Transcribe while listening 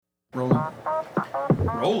Rolling.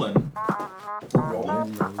 Rolling?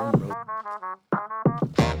 Rolling.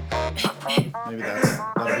 Maybe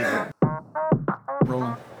that'll be the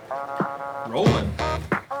rolling. Rolling.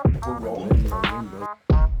 We're rolling.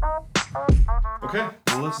 Okay,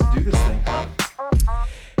 well, let's do this thing, huh?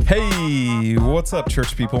 Hey, what's up,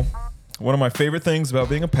 church people? One of my favorite things about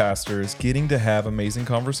being a pastor is getting to have amazing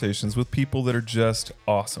conversations with people that are just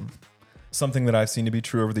awesome. Something that I've seen to be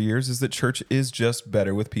true over the years is that church is just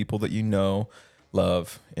better with people that you know,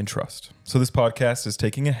 love, and trust. So this podcast is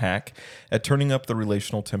taking a hack at turning up the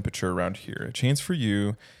relational temperature around here. A chance for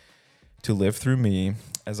you to live through me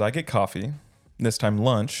as I get coffee, this time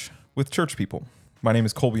lunch, with church people. My name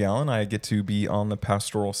is Colby Allen. I get to be on the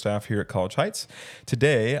pastoral staff here at College Heights.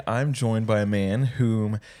 Today, I'm joined by a man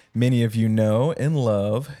whom many of you know and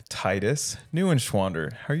love, Titus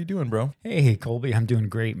Neuenschwander. How are you doing, bro? Hey, Colby, I'm doing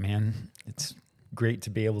great, man. It's great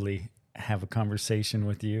to be able to have a conversation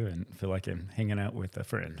with you and feel like I'm hanging out with a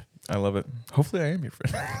friend. I love it. Hopefully, I am your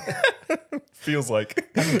friend. Feels like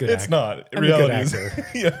I'm a good it's actor. not. I'm Reality a is. good actor.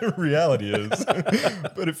 Yeah, reality is.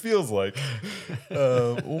 But it feels like.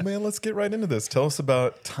 Well, man, let's get right into this. Tell us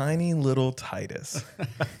about tiny little Titus.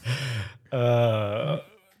 I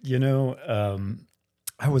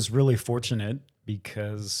was really fortunate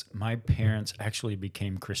because my parents actually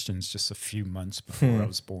became Christians just a few months before I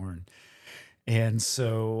was born. And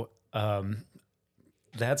so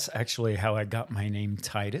that's actually how I got my name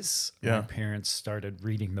Titus. Yeah. My parents started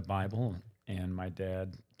reading the Bible, and my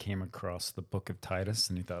dad came across the book of Titus,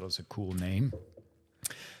 and he thought it was a cool name.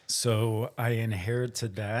 So I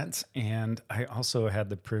inherited that, and I also had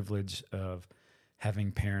the privilege of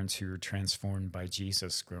having parents who were transformed by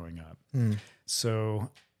Jesus growing up.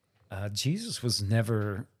 So Jesus was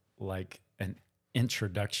never like an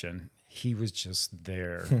introduction. He was just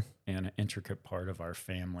there and an intricate part of our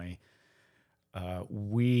family.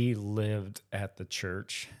 We lived at the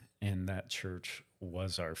church, and that church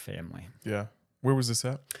was our family. Yeah. Where was this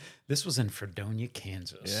at? This was in Fredonia,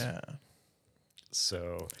 Kansas. Yeah.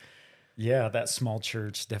 So, yeah, that small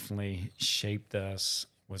church definitely shaped us,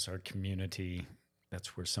 was our community.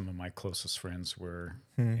 That's where some of my closest friends were.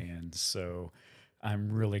 And so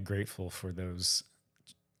I'm really grateful for those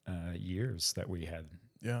years that we had.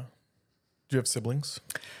 Yeah. Do you have siblings?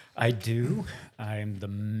 I do. I'm the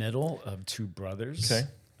middle of two brothers. Okay.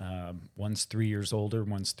 One's 3 years older,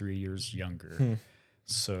 one's 3 years younger.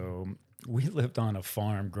 So we lived on a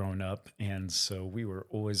farm growing up, and so we were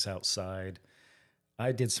always outside.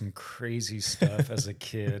 I did some crazy stuff as a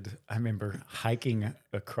kid. I remember hiking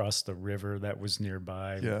across the river that was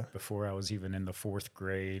nearby before I was even in the fourth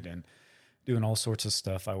grade and doing all sorts of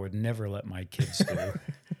stuff I would never let my kids do.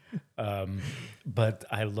 But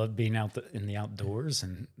I love being out in the outdoors,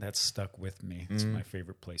 and that's stuck with me. It's my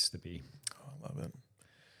favorite place to be. Oh, I love it.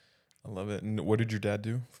 I love it. And what did your dad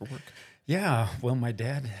do for work? Yeah, well, my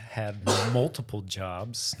dad had multiple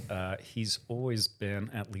jobs. He's always been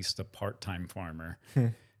at least a part-time farmer.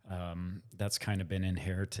 That's kind of been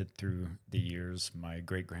inherited through the years. My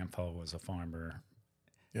great-grandpa was a farmer.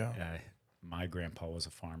 Yeah. My grandpa was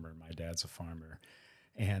a farmer. My dad's a farmer.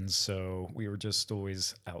 And so we were just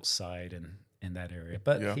always outside in that area.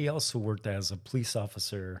 But he also worked as a police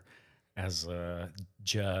officer, as a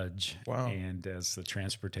judge, and as the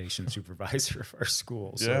transportation supervisor of our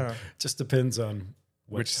school. So it just depends on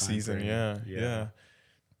which season. frame. Yeah.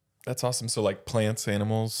 That's awesome. So like plants,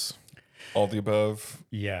 animals, all the above.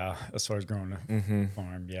 Yeah, as far as growing a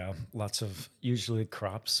farm, lots of, usually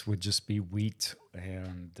crops would just be wheat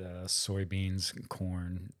and soybeans and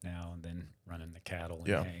corn now, and then running the cattle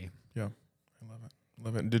and hay. Yeah, I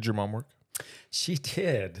love it. Did your mom work? She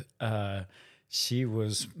did. She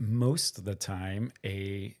was most of the time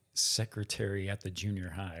a secretary at the junior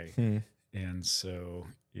high. And so,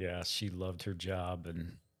 she loved her job,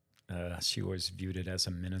 and she always viewed it as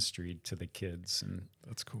a ministry to the kids. And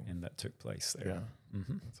that's cool. And that took place there. Yeah,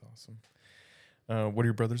 that's awesome. What are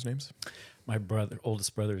your brothers' names? My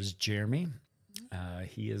oldest brother is Jeremy.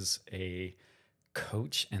 He is a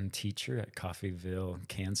coach and teacher at Coffeyville,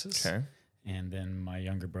 Kansas. Okay. And then my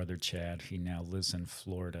younger brother, Chad, he now lives in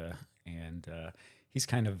Florida, and he's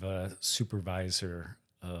kind of a supervisor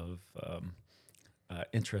of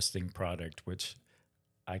interesting product, which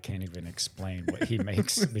I can't even explain what he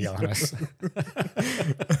makes, to be honest.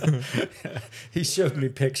 He showed me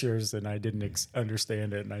pictures, and I didn't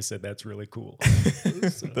understand it, and I said, "That's really cool."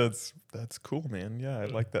 So. That's cool, man. Yeah, I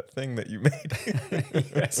like that thing that you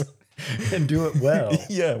made. Yes. And do it well.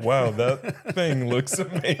 Yeah, wow, that thing looks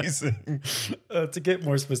amazing. To get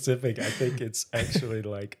more specific, I think it's actually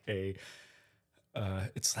like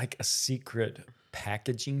it's like a secret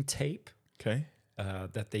packaging tape. Okay.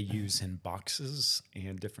 that they use in boxes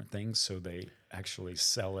and different things. So they actually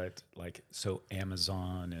sell it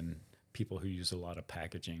Amazon and people who use a lot of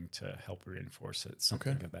packaging to help reinforce it,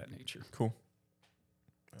 something of that nature. Cool.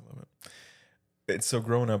 I love it. And so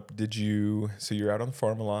growing up, so you're out on the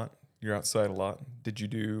farm a lot, you're outside a lot. Did you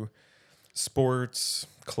do sports,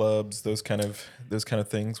 clubs, those kind of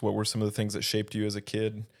things? What were some of the things that shaped you as a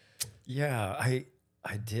kid? Yeah,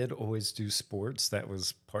 I did always do sports. That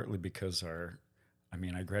was partly because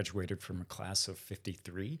I graduated from a class of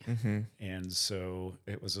 53. And so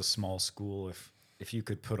it was a small school. If you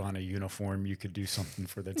could put on a uniform, you could do something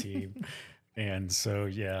for the team. And so,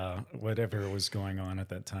 yeah, whatever was going on at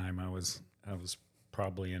that time, I was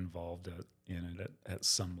probably involved in it at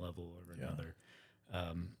some level or another.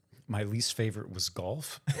 My least favorite was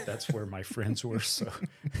golf. That's where my friends were, so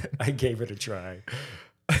I gave it a try.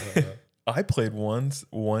 I played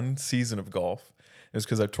one season of golf. It was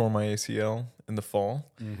because I tore my ACL in the fall,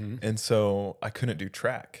 and so I couldn't do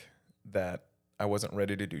track. That I wasn't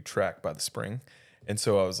ready to do track by the spring, and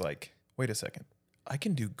so I was like, "Wait a second, I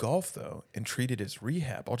can do golf though, and treat it as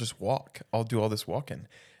rehab. I'll just walk. I'll do all this walking.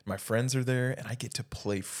 My friends are there, and I get to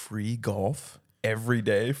play free golf every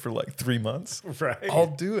day for like 3 months. Right.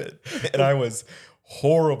 I'll do it." And I was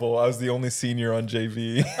horrible. I was the only senior on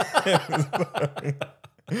JV.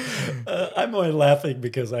 I'm only laughing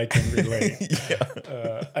because I can relate.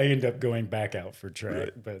 Yeah. I end up going back out for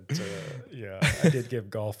track, but I did give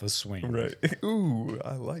golf a swing. Right. Ooh,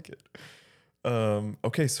 I like it.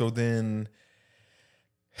 Okay, so then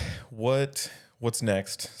what's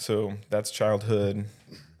next? So that's childhood.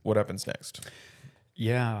 What happens next?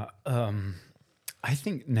 Yeah. I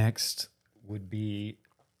think next would be,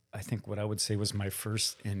 what I would say was my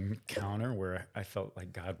first encounter where I felt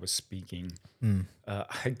like God was speaking.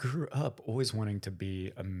 I grew up always wanting to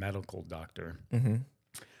be a medical doctor.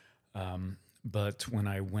 But when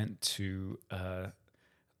I went to a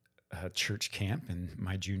church camp in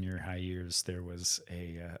my junior high years, there was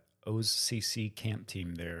a OCC camp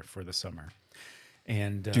team there for the summer.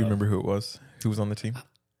 And do you remember who it was? Who was on the team?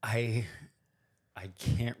 I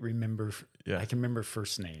can't remember. Yeah. I can remember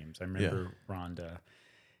first names. I remember Rhonda,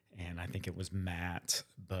 and I think it was Matt,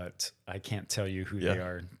 but I can't tell you who they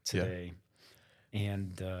are today.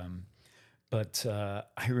 And but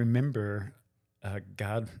I remember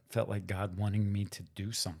God felt like God wanting me to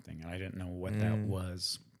do something, and I didn't know what that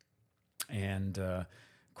was. And of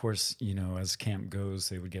course, as camp goes,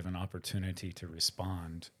 they would give an opportunity to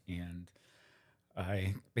respond, and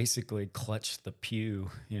I basically clutched the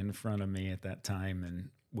pew in front of me at that time and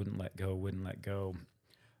wouldn't let go.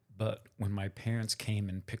 But when my parents came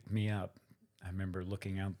and picked me up, I remember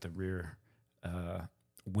looking out the rear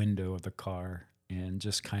window of the car and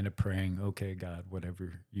just kind of praying, "Okay, God,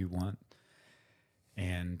 whatever you want."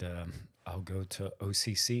 And I'll go to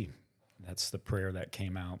OCC. That's the prayer that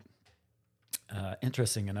came out.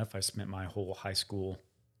 Interesting enough, I spent my whole high school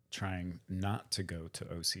trying not to go to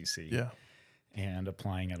OCC. Yeah. And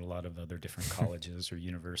applying at a lot of other different colleges or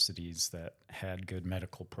universities that had good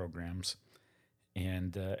medical programs.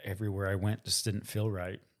 And everywhere I went just didn't feel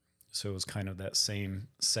right. So it was kind of that same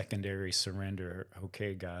secondary surrender.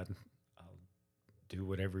 Okay, God, I'll do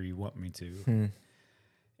whatever you want me to.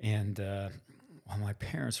 And while my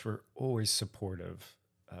parents were always supportive,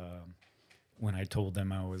 when I told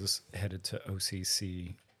them I was headed to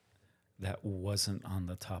OCC, that wasn't on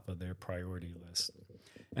the top of their priority list.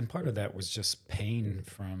 And part of that was just pain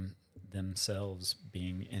from themselves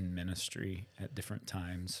being in ministry at different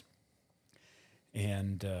times.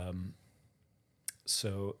 And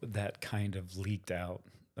so that kind of leaked out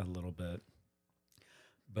a little bit.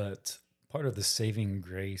 But part of the saving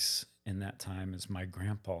grace in that time is my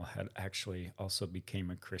grandpa had actually also became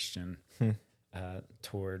a Christian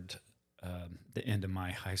toward the end of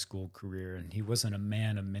my high school career. And he wasn't a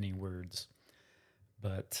man of many words,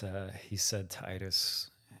 but he said, "Titus,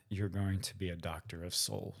 you're going to be a doctor of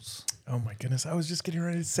souls." Oh my goodness. I was just getting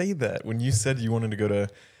ready to say that when you said you wanted to go to,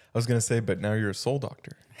 I was going to say, but now you're a soul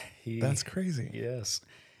doctor. That's crazy. Yes.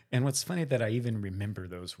 And what's funny that I even remember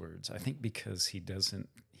those words, I think because he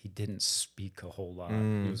didn't speak a whole lot.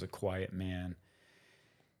 He was a quiet man.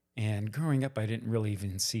 And growing up, I didn't really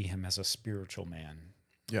even see him as a spiritual man.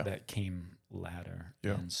 Yeah. That came later.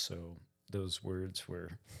 Yeah. And so those words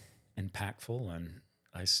were impactful, and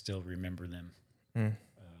I still remember them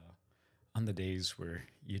on the days where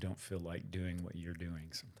you don't feel like doing what you're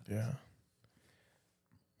doing sometimes. Yeah.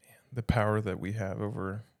 Man, the power that we have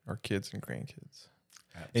over our kids and grandkids.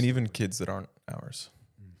 Absolutely. And even kids that aren't ours.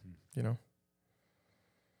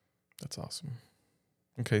 That's awesome.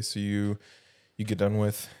 Okay, so you get done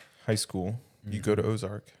with high school. You go to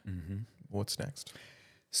Ozark. what's next?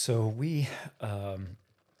 So we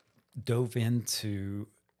dove into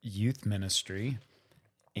youth ministry,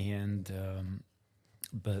 and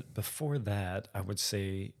but before that, I would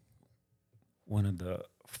say one of the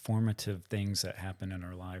formative things that happened in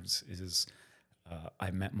our lives is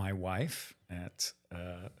I met my wife at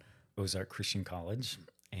Ozark Christian College.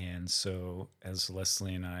 And so as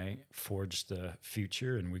Leslie and I forged a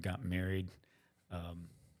future and we got married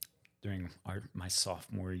during my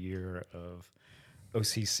sophomore year of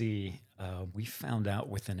OCC, we found out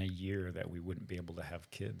within a year that we wouldn't be able to have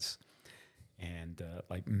kids. And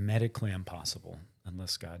like medically impossible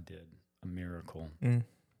unless God did a miracle.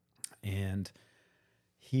 And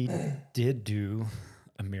he did do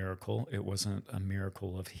a miracle. It wasn't a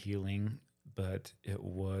miracle of healing, but it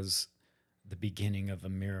was the beginning of a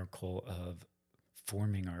miracle of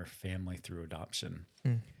forming our family through adoption.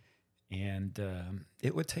 And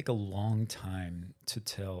it would take a long time to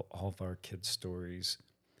tell all of our kids' stories.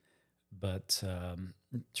 But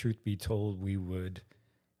truth be told, we would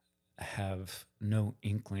have no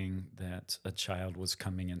inkling that a child was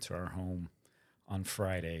coming into our home on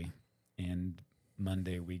Friday, and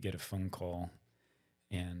Monday we get a phone call,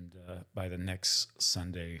 and by the next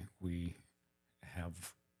Sunday we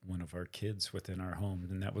have one of our kids within our home.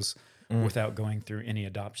 And that was without going through any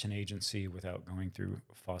adoption agency, without going through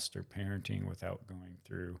foster parenting, without going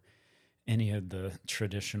through any of the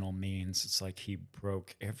traditional means. It's like he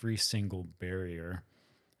broke every single barrier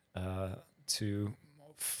to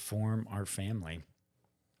form our family.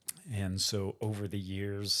 And so over the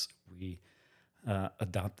years, we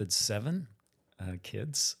adopted 7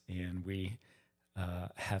 kids, and we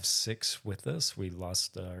have 6 with us. We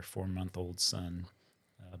lost our 4-month-old son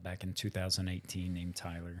back in 2018 named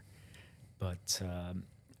Tyler. But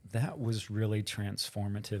that was really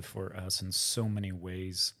transformative for us in so many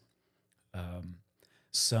ways.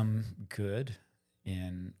 Some good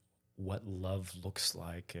in what love looks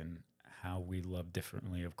like and how we love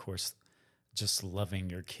differently. Of course, just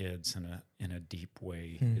loving your kids in a deep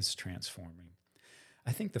way is transforming.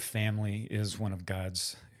 I think the family is one of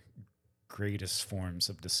God's greatest forms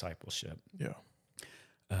of discipleship. Yeah.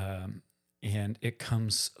 And it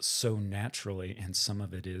comes so naturally, and some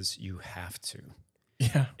of it is you have to.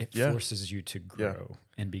 Yeah. It forces you to grow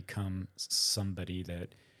and become somebody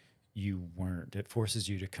that you weren't. It forces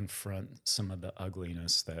you to confront some of the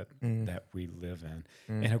ugliness that we live in.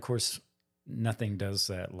 And of course, nothing does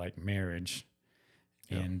that like marriage.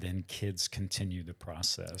 And then kids continue the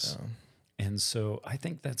process. And so I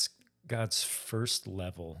think that's God's first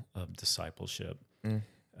level of discipleship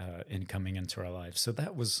in coming into our lives. So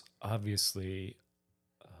that was obviously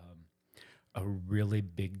a really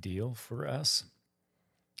big deal for us.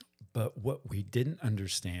 But what we didn't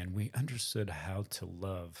understand, we understood how to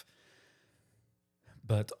love.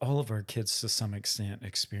 But all of our kids, to some extent,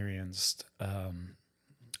 experienced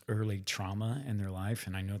early trauma in their life.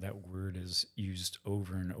 And I know that word is used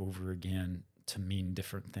over and over again to mean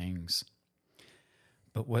different things.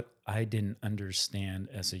 But what I didn't understand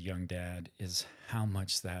as a young dad is how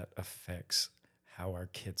much that affects how our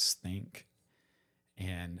kids think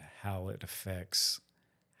and how it affects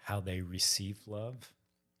how they receive love.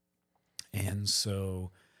 And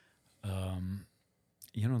so,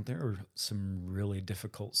 there were some really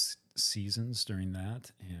difficult seasons during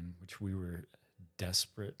that in which we were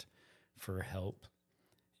desperate for help,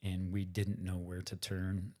 and we didn't know where to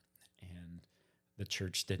turn, and the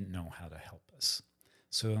church didn't know how to help us.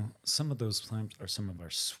 So some of those times are some of our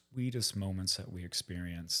sweetest moments that we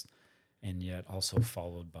experienced, and yet also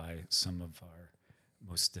followed by some of our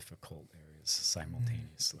most difficult areas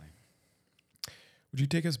simultaneously. Would you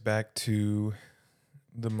take us back to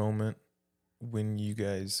the moment when you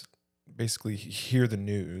guys basically hear the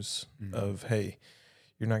news of, hey,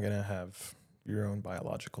 you're not going to have your own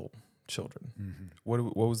biological children?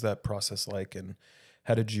 What was that process like, and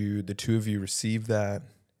how did the two of you receive that?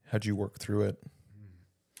 How'd you work through it?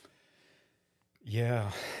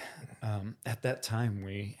 Yeah. At that time,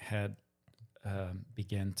 we had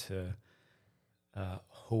began to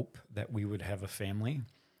hope that we would have a family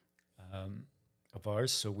of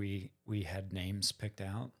ours. So we had names picked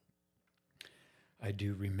out. I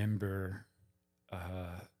do remember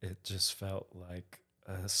it just felt like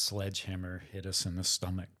a sledgehammer hit us in the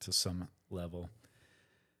stomach to some level.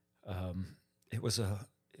 It was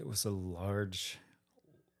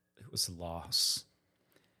loss.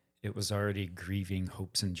 It was already grieving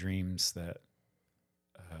hopes and dreams that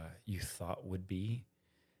you thought would be,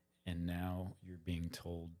 and now you're being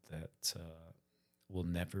told that will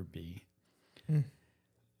never be.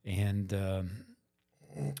 And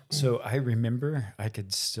so I remember I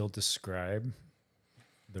could still describe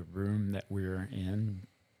the room that we were in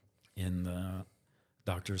the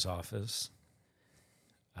doctor's office,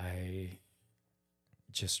 I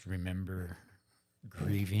just remember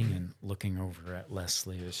grieving and looking over at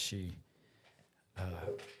Leslie as she,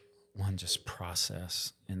 just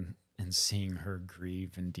process and seeing her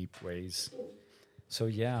grieve in deep ways. So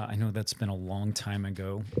yeah, I know that's been a long time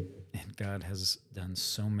ago, and God has done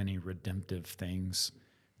so many redemptive things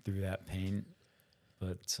through that pain.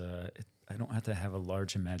 But I don't have to have a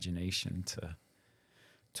large imagination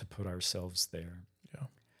to put ourselves there. Yeah.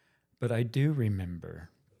 But I do remember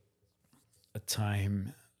a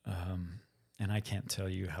time, and I can't tell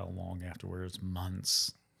you how long afterwards,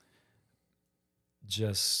 months,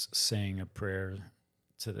 just saying a prayer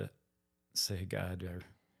say, God,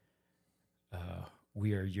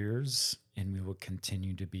 we are yours, and we will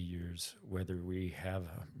continue to be yours, whether we have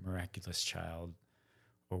a miraculous child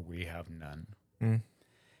or we have none. Mm.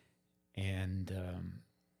 And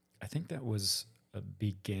I think that was a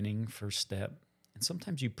beginning first step. And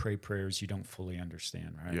sometimes you pray prayers you don't fully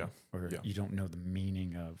understand, right? Yeah. Or Yeah. you don't know the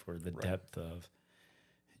meaning of or the Right. depth of.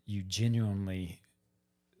 You genuinely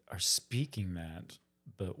are speaking that,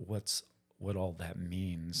 but what all that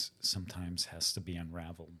means sometimes has to be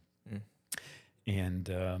unraveled. Mm.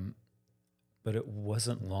 And but it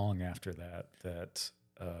wasn't long after that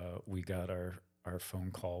we got our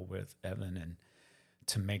phone call with Evan, and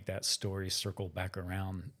to make that story circle back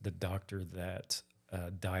around, the doctor that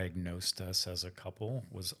diagnosed us as a couple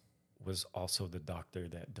was also the doctor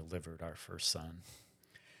that delivered our first son.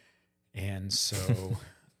 And so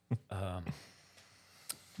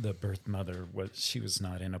the birth mother she was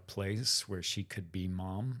not in a place where she could be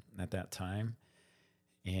mom at that time.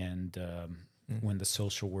 And when the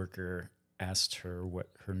social worker asked her what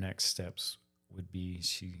her next steps would be,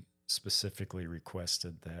 she specifically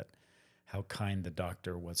requested that how kind the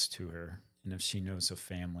doctor was to her, and if she knows a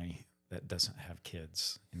family that doesn't have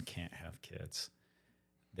kids and can't have kids,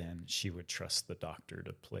 then she would trust the doctor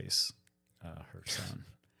to place her son.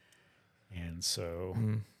 And so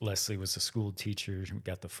Leslie was a school teacher. We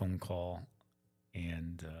got the phone call,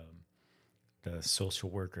 and the social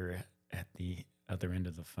worker at the other end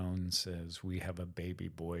of the phone says, "We have a baby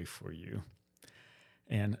boy for you."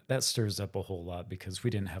 And that stirs up a whole lot because we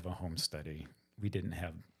didn't have a home study. We didn't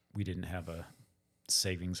have a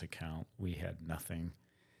savings account. We had nothing.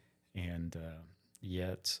 And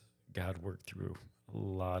yet God worked through a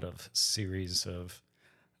lot of series of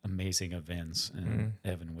amazing events, and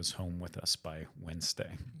Evan was home with us by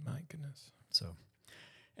Wednesday. My goodness. So,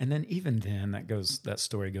 and then even then that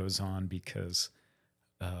story goes on because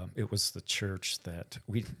it was the church that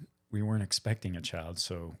we weren't expecting a child,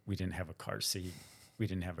 so we didn't have a car seat. We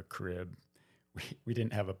didn't have a crib. We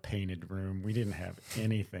didn't have a painted room. We didn't have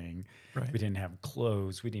anything. Right. We didn't have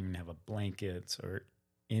clothes. We didn't even have a blanket or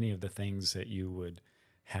any of the things that you would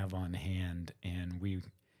have on hand. And we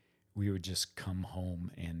would just come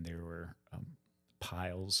home, and there were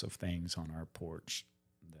piles of things on our porch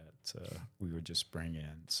that we would just bring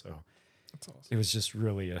in. So That's awesome. it was just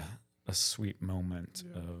really a sweet moment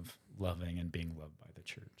of loving and being loved by the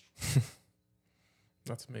church.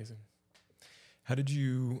 That's amazing. How did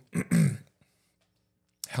you,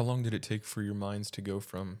 how long did it take for your minds to go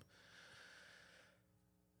from,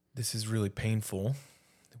 this is really painful,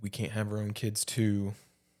 we can't have our own kids, to,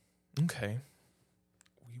 okay,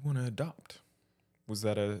 we want to adopt? Was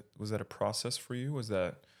that a process for you? Was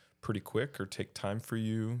that pretty quick, or take time for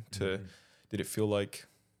you to, did it feel like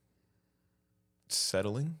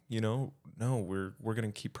settling, no, we're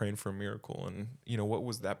going to keep praying for a miracle? And, what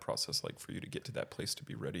was that process like for you to get to that place to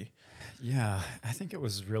be ready? Yeah, I think it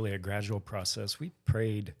was really a gradual process. We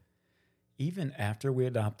prayed, even after we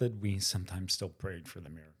adopted, we sometimes still prayed for the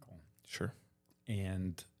miracle. Sure.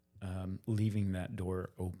 And leaving that door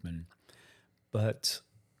open. But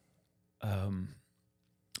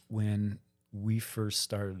when we first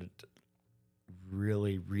started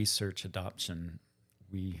really research adoption,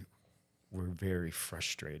 we were very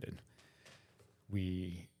frustrated.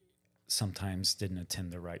 We sometimes didn't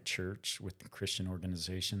attend the right church with the Christian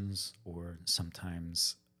organizations, or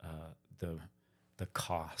sometimes the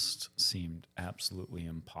cost seemed absolutely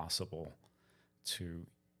impossible to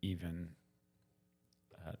even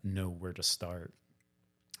know where to start.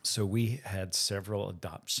 So we had several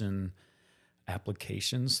adoption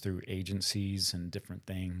applications through agencies and different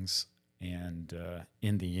things. And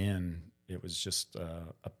in the end, it was just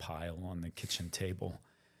a pile on the kitchen table,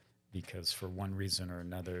 because for one reason or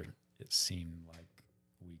another, it seemed like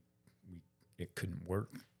it couldn't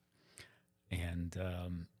work. And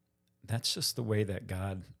that's just the way that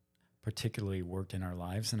God particularly worked in our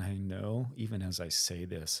lives. And I know, even as I say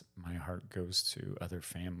this, my heart goes to other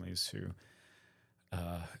families who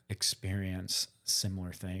experience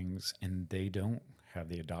similar things, and they don't have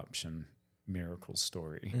the adoption miracle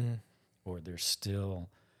story, or they're still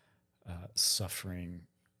suffering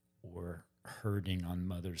or hurting on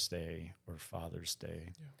Mother's Day or Father's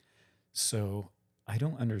Day. Yeah. So I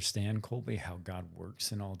don't understand, Colby, how God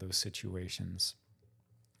works in all those situations.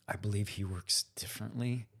 I believe he works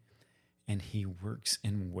differently, and he works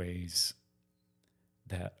in ways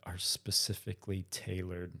that are specifically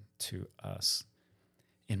tailored to us,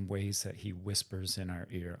 in ways that he whispers in our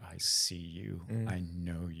ear, I see you, I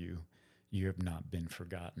know you, you have not been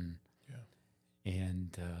forgotten. Yeah.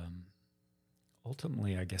 And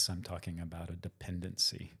ultimately, I guess I'm talking about a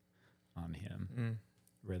dependency on him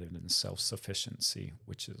rather than self-sufficiency,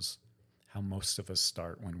 which is how most of us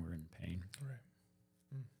start when we're in pain. Right.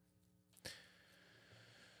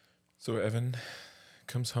 So Evan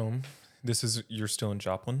comes home. You're still in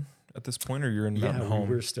Joplin at this point, or you're in Mountain Home?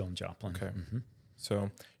 We're still in Joplin. Okay. So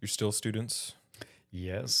you're still students?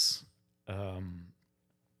 Yes.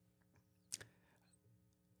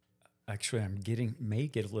 Actually, may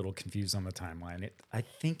get a little confused on the timeline. I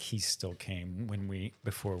think he still came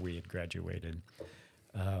before we had graduated.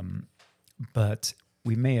 But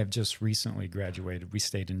we may have just recently graduated. We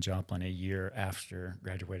stayed in Joplin a year after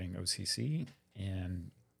graduating OCC,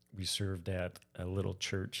 and we served at a little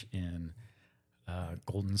church in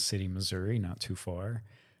Golden City, Missouri, not too far.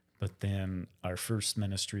 But then our first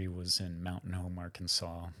ministry was in Mountain Home,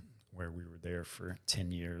 Arkansas, where we were there for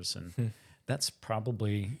 10 years. And that's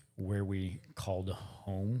probably where we called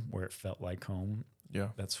home, where it felt like home. Yeah.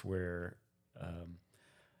 That's where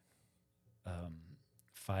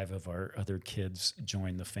 5 of our other kids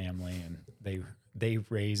joined the family, and they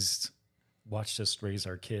watched us raise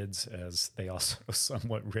our kids as they also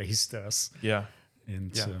somewhat raised us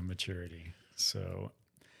into maturity. So,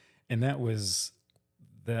 and that was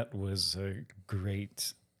a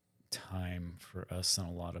great time for us in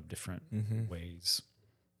a lot of different ways.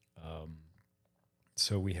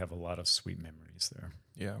 So we have a lot of sweet memories there.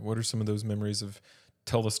 Yeah. What are some of those memories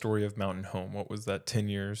tell the story of Mountain Home? What was that 10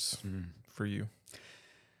 years for you?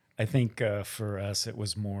 I think for us, it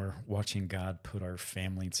was more watching God put our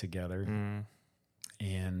family together,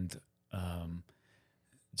 and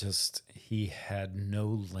just he had no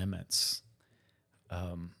limits.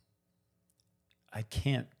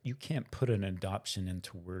 You can't put an adoption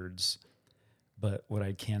into words, but what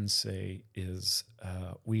I can say is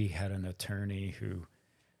we had an attorney who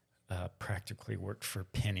practically worked for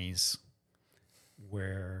pennies,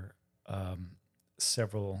 where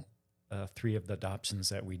 3 of the adoptions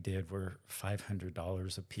that we did were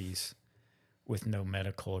 $500 a piece with no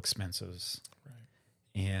medical expenses. Right.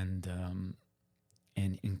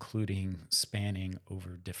 And including spanning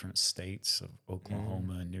over different states of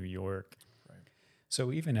Oklahoma and New York. Right.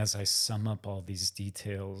 So even as I sum up all these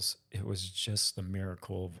details, it was just the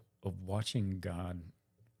miracle of watching God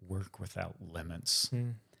work without limits.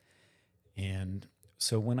 And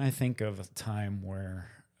so when I think of a time where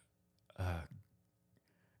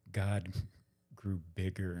God grew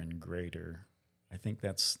bigger and greater, I think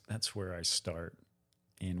that's where I start.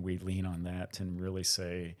 And we lean on that and really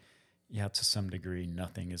say, yeah, to some degree,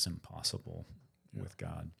 nothing is impossible with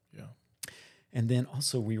God. Yeah. And then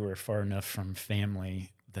also we were far enough from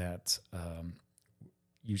family that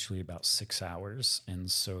usually about 6 hours.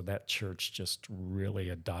 And so that church just really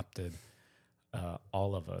adopted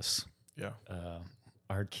all of us. Yeah.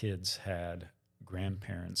 Our kids had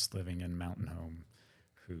grandparents living in Mountain Home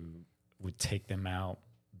who would take them out,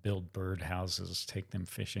 build bird houses, take them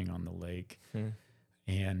fishing on the lake.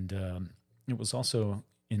 And it was also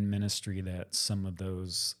in ministry that some of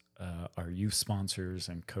those our youth sponsors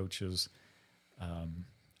and coaches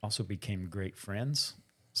also became great friends.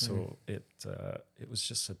 So it was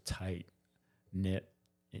just a tight knit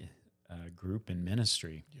group in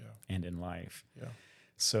ministry and in life. Yeah.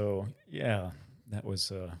 So that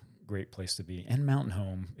was a great place to be. And Mountain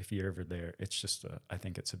Home, if you're ever there, it's just I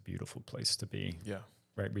think it's a beautiful place to be. Yeah.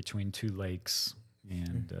 Right between 2 lakes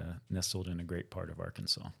and nestled in a great part of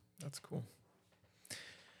Arkansas. That's cool.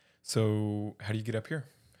 So how do you get up here?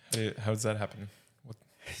 How does that happen?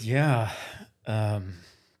 Yeah.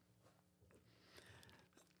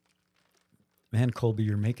 Man, Colby,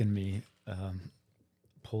 you're making me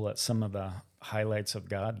pull at some of the highlights of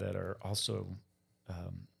God that are also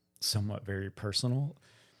somewhat very personal.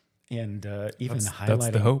 And even highlighting. That's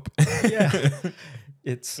the hope. Yeah.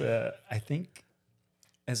 It's, I think,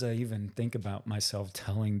 as I even think about myself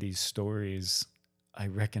telling these stories, I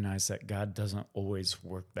recognize that God doesn't always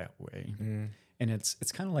work that way. And it's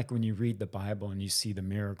kind of like when you read the Bible and you see the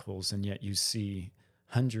miracles, and yet you see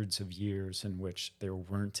hundreds of years in which there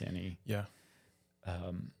weren't any. Yeah.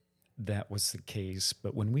 That was the case.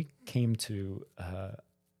 But when we came to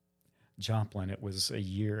Joplin, it was a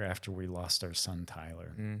year after we lost our son,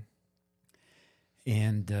 Tyler.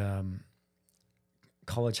 And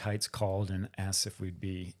College Heights called and asked if we'd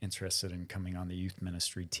be interested in coming on the youth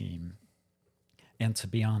ministry team. And to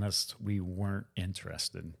be honest, we weren't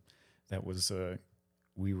interested. That was,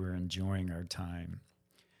 we were enjoying our time.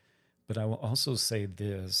 But I will also say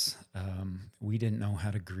this, we didn't know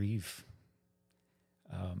how to grieve.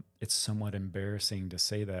 It's somewhat embarrassing to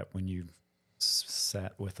say that when you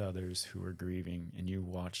sat with others who were grieving and you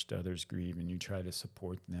watched others grieve and you try to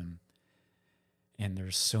support them. And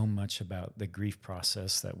there's so much about the grief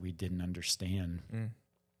process that we didn't understand.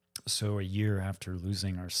 So a year after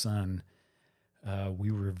losing our son,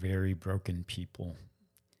 we were very broken people.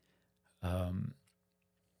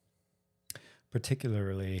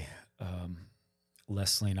 Particularly,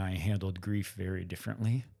 Leslie and I handled grief very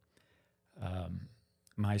differently.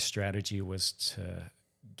 My strategy was to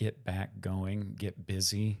get back going, get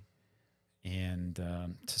busy, and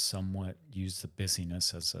to somewhat use the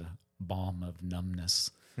busyness as a balm of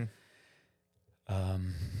numbness.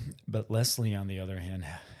 But Leslie, on the other hand,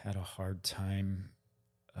 had a hard time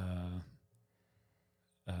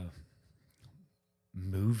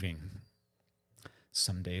moving.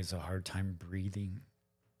 Some days a hard time breathing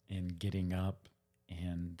and getting up.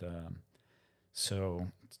 And so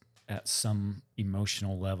at some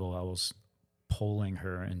emotional level, I was pulling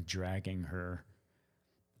her and dragging her,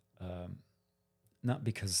 not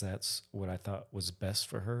because that's what I thought was best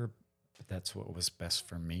for her, but that's what was best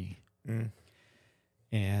for me.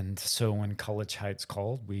 And so when College Heights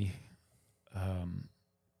called, we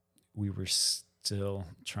were still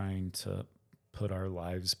trying to put our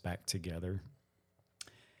lives back together.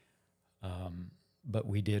 But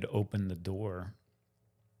we did open the door,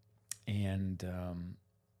 and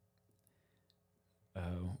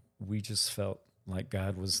we just felt like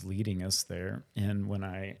God was leading us there. And when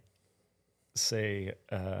I say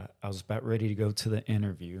I was about ready to go to the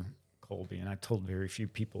interview, Colby, and I told very few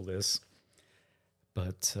people this,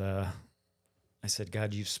 but I said,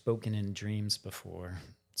 God, you've spoken in dreams before,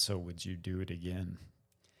 so would you do it again?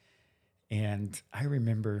 And I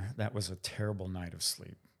remember that was a terrible night of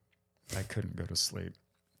sleep. I couldn't go to sleep,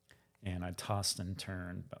 and I tossed and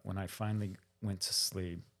turned. But when I finally went to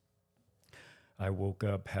sleep, I woke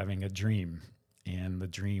up having a dream, and the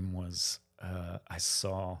dream was I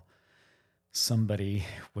saw somebody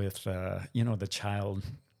with, the child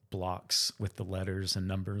blocks with the letters and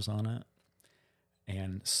numbers on it,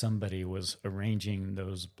 and somebody was arranging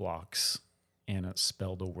those blocks, and it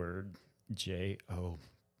spelled a word, JOPLIN.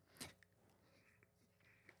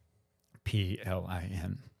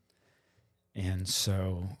 And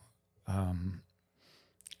so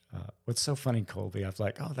what's so funny, Colby, I was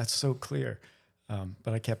like, oh, that's so clear.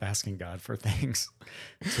 But I kept asking God for things.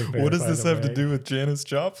 What does this have to do with Janis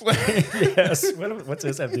Joplin? Yes. What's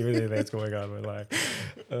this have to do with anything that's going on in my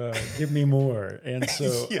life? Give me more. And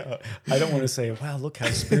so I don't want to say, wow, look how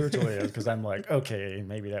spiritual it is, because I'm like, okay,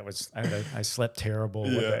 maybe that was, I slept terrible. What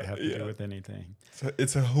did that have to do with anything?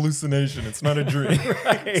 It's a hallucination. It's not a dream.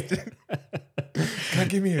 Right. God,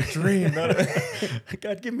 give me a dream. Not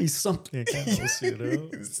God, give me something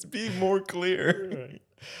else, Be more clear. Right.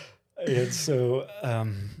 And so,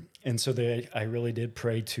 I really did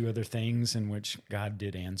pray 2 other things in which God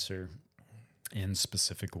did answer in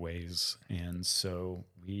specific ways. And so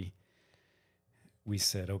we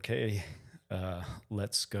said, okay,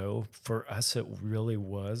 let's go. For us, it really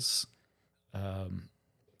was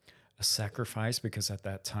a sacrifice, because at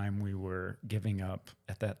that time we were giving up.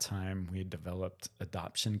 At that time, we had developed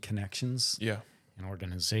adoption connections and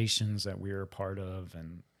organizations that we were a part of.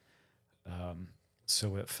 And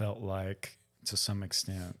so it felt like, to some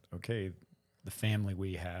extent, okay, the family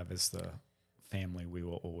we have is the family we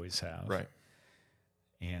will always have. Right.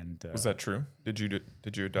 And was that true? Did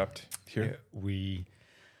you adopt here? We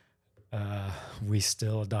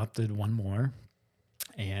still adopted one more,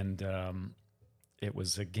 and it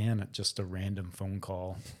was again just a random phone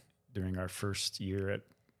call during our first year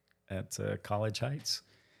at College Heights,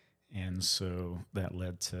 and so that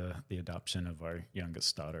led to the adoption of our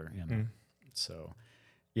youngest daughter, Emma. So,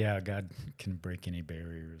 yeah, God can break any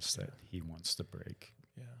barriers that He wants to break.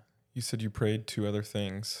 Yeah. You said you prayed 2 other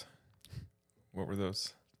things. What were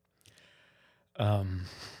those?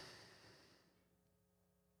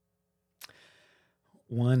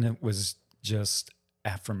 One was just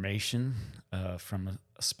affirmation from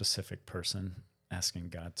a specific person, asking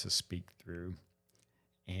God to speak through.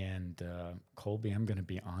 And Colby, I'm going to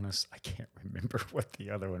be honest, I can't remember what the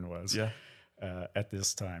other one was Yeah. at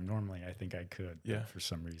this time. Normally, I think I could, Yeah. but for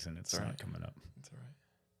some reason, it's It's all not right. coming up. It's all right.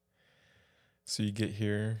 So you get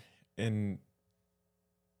here, and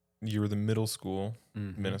you were the middle school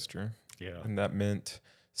minister, Yeah. and that meant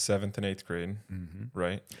 7th and 8th grade,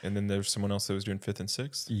 right? And then there's someone else that was doing 5th and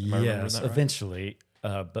 6th. Am I remembering Yes, that right? eventually.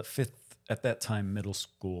 But fifth at that time, middle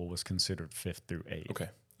school was considered 5th through 8th. Okay.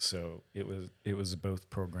 So it was both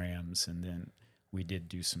programs, and then we did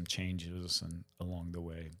do some changes and along the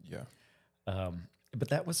way. Yeah. But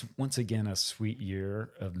that was once again a sweet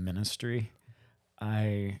year of ministry.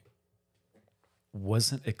 I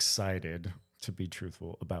wasn't excited, to be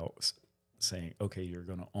truthful, about saying, okay, you're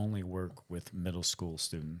going to only work with middle school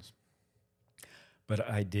students. But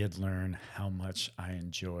I did learn how much I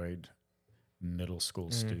enjoyed middle school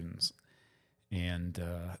students. And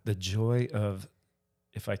the joy of,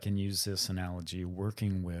 if I can use this analogy,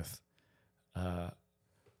 working with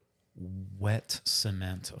wet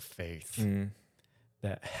cement of faith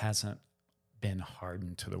that hasn't been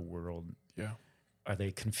hardened to the world. Yeah. Are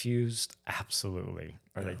they confused? Absolutely.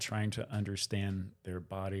 Are they Yeah. trying to understand their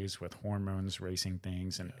bodies with hormones racing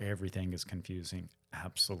things and everything is confusing?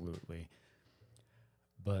 Absolutely.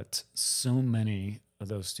 But so many of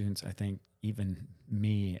those students, I think, even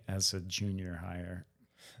me as a junior hire,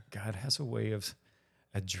 God has a way of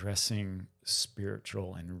addressing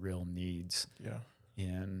spiritual and real needs Yeah.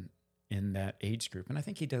 in that age group. And I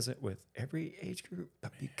think he does it with every age group,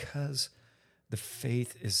 but because the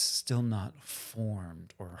faith is still not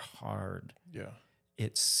formed or hard, Yeah.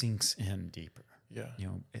 it sinks in deeper. Yeah. You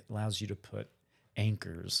know, it allows you to put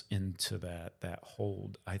anchors into that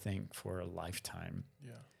hold, I think, for a lifetime.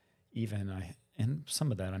 Yeah. And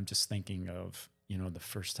some of that I'm just thinking of, you know, the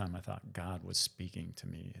first time I thought God was speaking to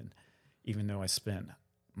me. And even though I spent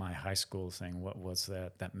my high school saying, what was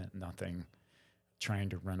that? That meant nothing, trying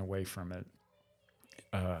to run away from it.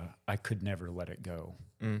 I could never let it go.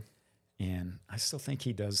 And I still think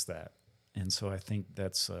he does that. And so I think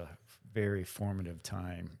that's a very formative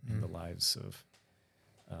time in the lives of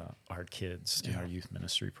our kids in our youth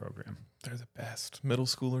ministry program. They're the best. Middle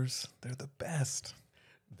schoolers, they're the best.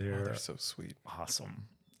 They're so sweet. awesome.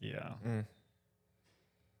 Yeah.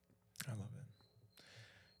 I love it.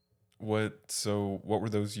 What were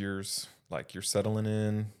those years like? You're settling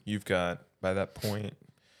in. You've got, by that point,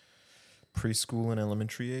 preschool and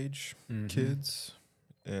elementary age kids.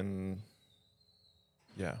 And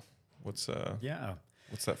yeah, what's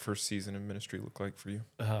that first season of ministry look like for you?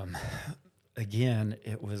 Again,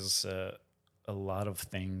 it was a lot of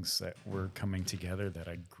things that were coming together that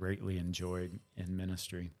I greatly enjoyed in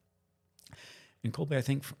ministry. And Colby, I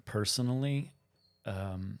think personally,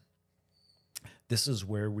 this is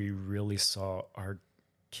where we really saw our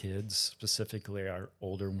kids, specifically our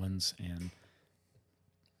older ones, and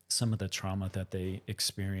some of the trauma that they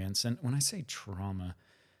experience. And when I say trauma,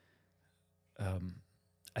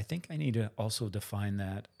 I think I need to also define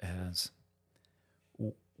that as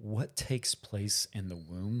what takes place in the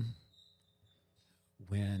womb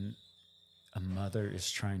when a mother is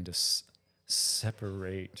trying to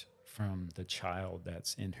separate from the child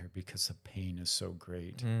that's in her because the pain is so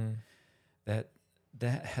great.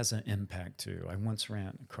 That has an impact too. I once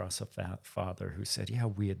ran across a father who said, yeah,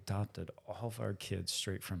 we adopted all of our kids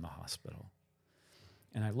straight from the hospital.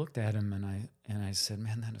 And I looked at him and I said,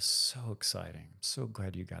 man, that is so exciting. I'm so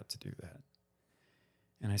glad you got to do that.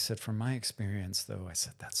 And I said, from my experience, though, I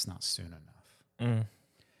said, that's not soon enough.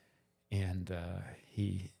 And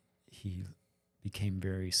he became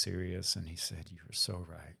very serious, and he said, you're so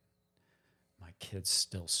right. My kids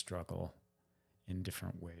still struggle in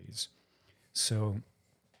different ways. So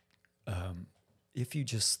if you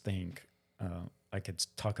just think, I could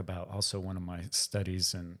talk about also one of my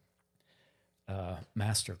studies and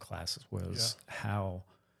master classes was how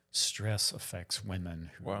stress affects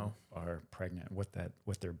women who are pregnant, what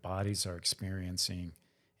their bodies are experiencing,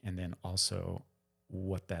 and then also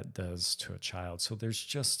what that does to a child. So there's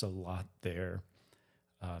just a lot there.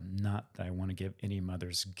 Not that I want to give any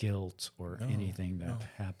mothers guilt or anything that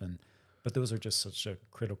happened, but those are just such a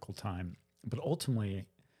critical time. But ultimately,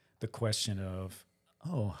 the question of,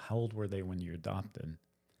 how old were they when you adopted,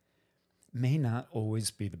 may not always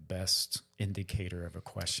be the best indicator of a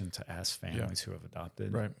question to ask families who have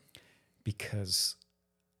adopted. Right. Because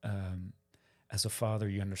as a father,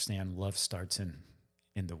 you understand love starts in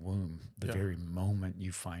the womb, the very moment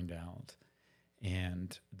you find out.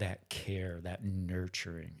 And that care, that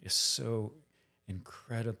nurturing is so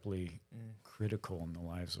incredibly critical in the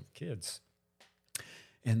lives of kids.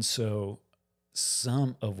 And so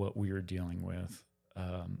some of what we were dealing with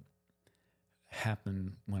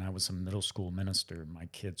happened when I was a middle school minister. My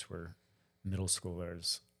kids were middle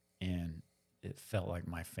schoolers, and it felt like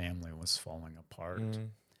my family was falling apart.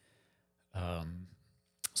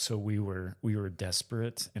 So we were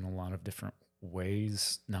desperate in a lot of different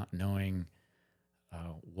ways, not knowing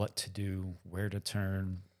what to do, where to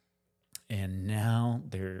turn. And now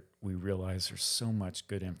we realize there's so much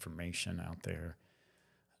good information out there.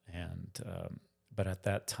 And but at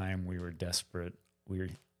that time we were desperate.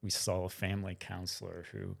 We saw a family counselor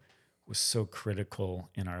who was so critical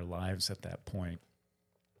in our lives at that point.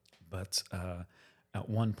 But at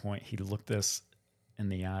one point he looked us in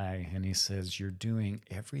the eye and he says, "You're doing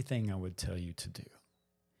everything I would tell you to do."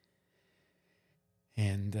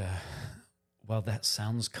 And while that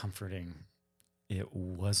sounds comforting, it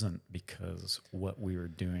wasn't, because what we were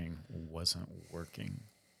doing wasn't working.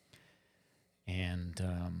 And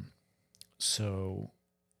so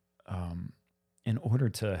in order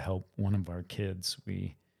to help one of our kids,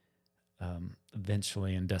 we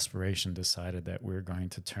eventually, in desperation, decided that we were going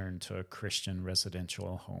to turn to a Christian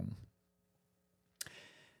residential home.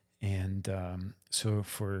 And so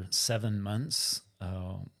for 7 months,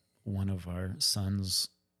 one of our sons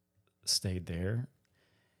stayed there.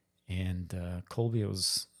 And Colby, it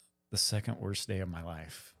was the second worst day of my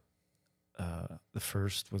life. The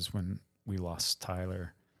first was when we lost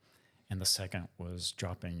Tyler, and the second was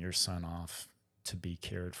dropping your son off to be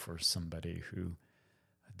cared for somebody who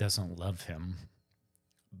doesn't love him,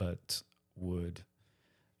 but would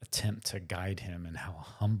attempt to guide him, and how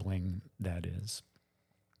humbling that is.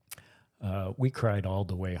 We cried all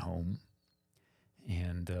the way home.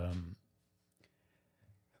 And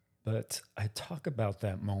but I talk about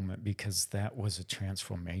that moment because that was a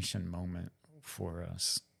transformation moment for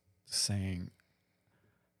us, saying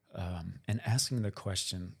and asking the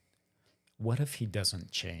question, what if he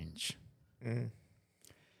doesn't change?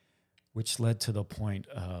 Which led to the point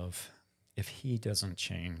of, if he doesn't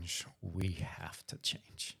change, we have to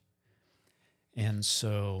change. And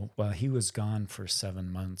so while he was gone for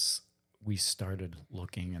 7 months, we started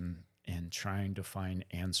looking and trying to find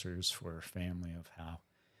answers for our family of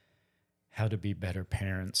how to be better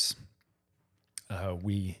parents.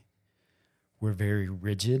 We were very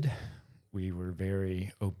rigid. We were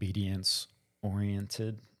very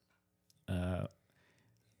obedience-oriented,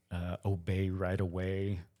 obey right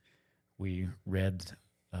away. We read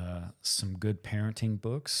some good parenting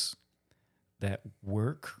books that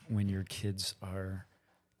work when your kids are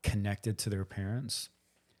connected to their parents,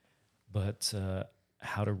 but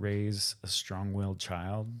how to raise a strong-willed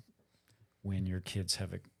child when your kids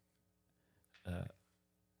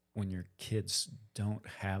when your kids don't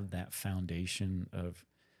have that foundation of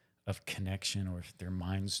connection, or if their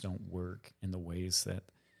minds don't work in the ways that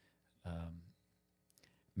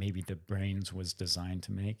maybe the brains was designed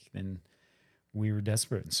to make, then we were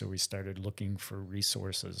desperate. And so we started looking for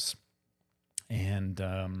resources. And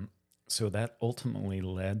so that ultimately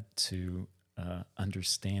led to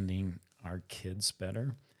understanding our kids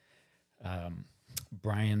better.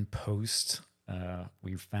 Brian Post,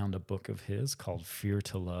 we found a book of his called Fear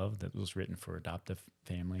to Love that was written for adoptive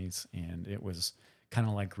families. And it was kind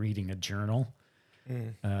of like reading a journal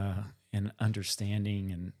and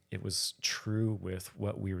understanding. And it was true with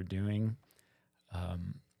what we were doing.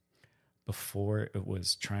 Before, it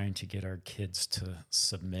was trying to get our kids to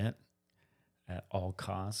submit at all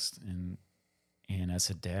costs. And as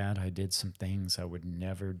a dad, I did some things I would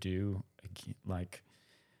never do. Like,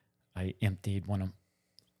 I emptied one of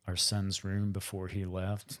our son's room before he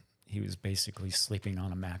left. He was basically sleeping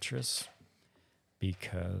on a mattress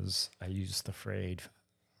because I used the phrase,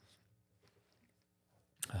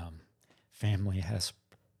 family has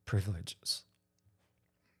privileges.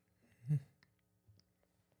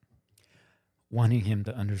 Wanting him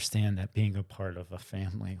to understand that being a part of a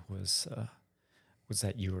family was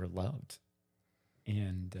that you were loved.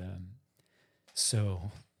 And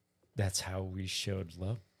so that's how we showed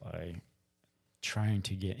love, by trying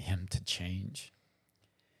to get him to change.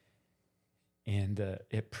 And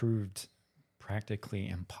it proved practically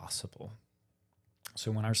impossible.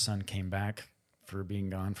 So when our son came back for being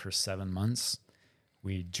gone for 7 months,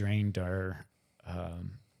 we drained our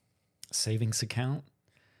savings account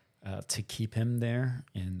to keep him there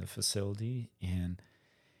in the facility, and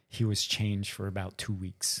he was changed for about 2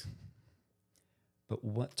 weeks. But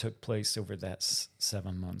what took place over that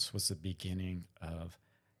 7 months was the beginning of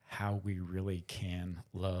how we really can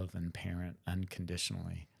love and parent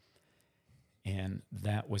unconditionally. And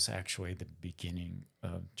that was actually the beginning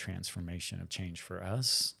of transformation, of change for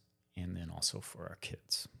us, and then also for our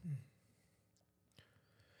kids.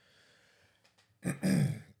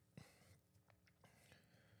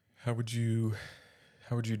 How would you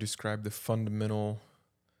describe the fundamental,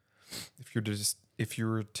 if you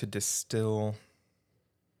were to distill,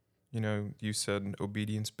 you said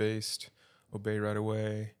obedience based, obey right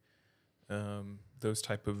away, those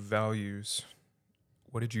type of values.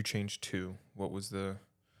 What did you change to? What was that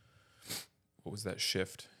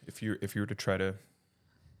shift? If you were to try to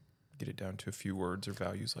get it down to a few words or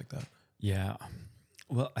values like that. Yeah.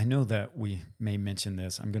 Well, I know that we may mention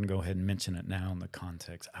this. I'm going to go ahead and mention it now in the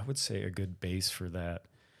context. I would say a good base for that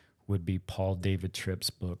would be Paul David Tripp's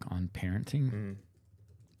book on parenting.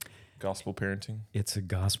 Gospel parenting. It's a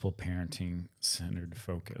gospel parenting centered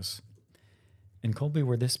focus. And Colby,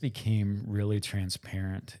 where this became really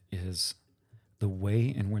transparent is the way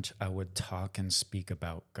in which I would talk and speak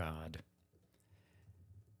about God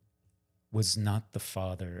was not the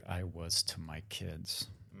father I was to my kids.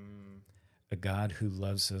 A God who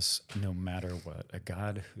loves us no matter what. A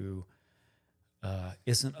God who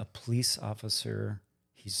isn't a police officer.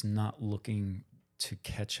 He's not looking to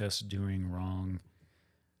catch us doing wrong.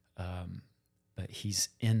 But he's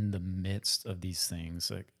in the midst of these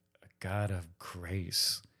things, a God of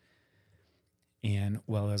grace. And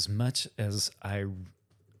while as much as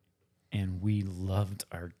we loved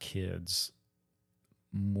our kids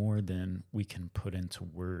more than we can put into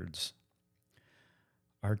words,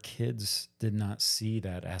 our kids did not see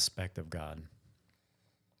that aspect of God.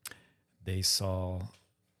 They saw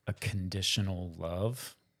a conditional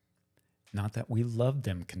love, not that we loved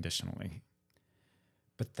them conditionally,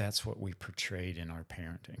 but that's what we portrayed in our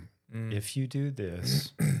parenting. If you do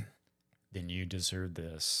this, then you deserve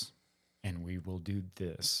this, and we will do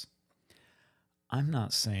this. I'm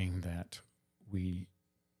not saying that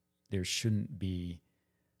there shouldn't be,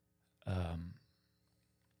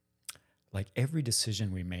 like every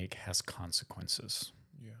decision we make has consequences.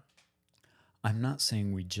 Yeah. I'm not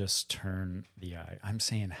saying we just turn the eye. I'm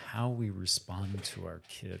saying how we respond to our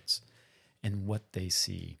kids and what they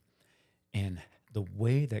see. And the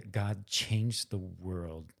way that God changed the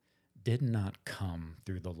world did not come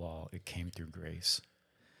through the law. It came through grace.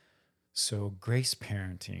 So grace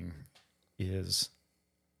parenting is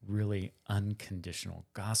really unconditional,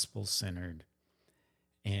 gospel-centered,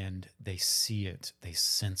 and they see it, they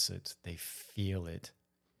sense it, they feel it.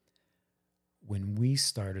 When we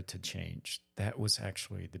started to change, that was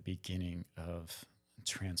actually the beginning of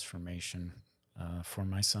transformation for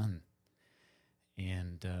my son.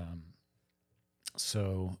 And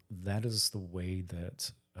so that is the way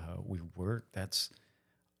that we work. That's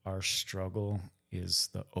our struggle, is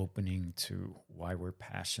the opening to why we're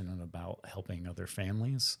passionate about helping other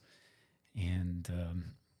families. And,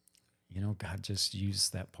 God just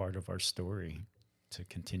used that part of our story to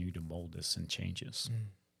continue to mold us and change us.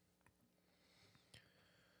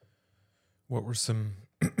 What were some,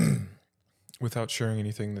 without sharing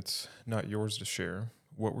anything that's not yours to share,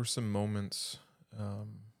 what were some moments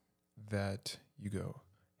that you go,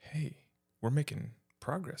 hey, we're making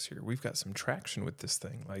progress here. We've got some traction with this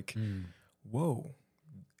thing. Like, whoa.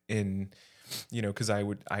 And, because I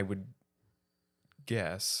would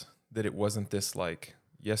guess that it wasn't this like,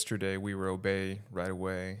 yesterday we were obey right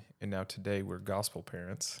away, and now today we're gospel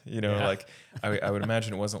parents. Like I would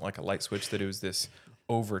imagine it wasn't like a light switch, that it was this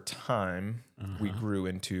over time we grew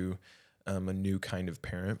into a new kind of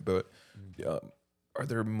parent. But are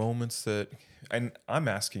there moments that, and I'm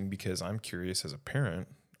asking because I'm curious as a parent,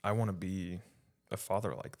 I want to be a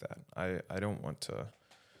father like that. I don't want to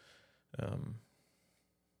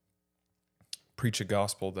preach a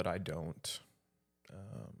gospel that I don't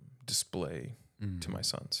display to my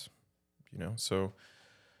sons, So,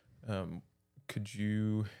 can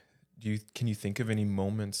you think of any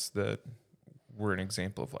moments that were an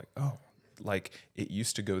example of like, oh, like it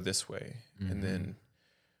used to go this way, and then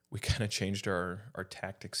we kind of changed our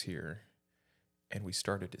tactics here, and we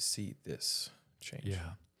started to see this change?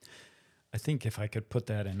 Yeah. I think if I could put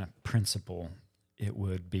that in a principle, it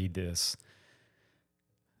would be this: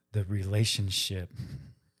 the relationship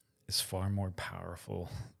is far more powerful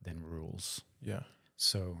than rules. Yeah.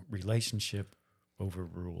 So relationship over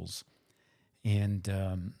rules.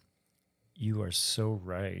 And you are so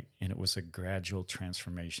right. And it was a gradual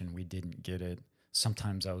transformation. We didn't get it.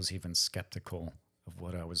 Sometimes I was even skeptical of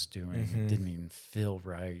what I was doing. It didn't even feel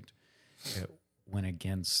right. It went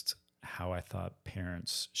against how I thought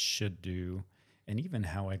parents should do, and even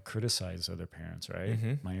how I criticize other parents,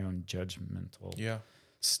 right? My own judgmental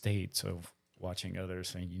states of watching others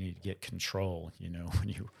saying you need to get control,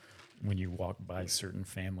 when you walk by certain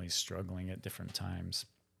families struggling at different times.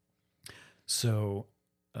 So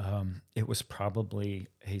it was probably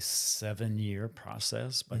a 7-year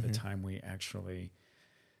process by the time we actually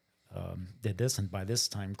did this. And by this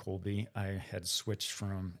time, Colby, I had switched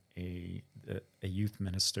from a youth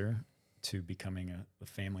minister to becoming a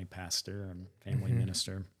family pastor and family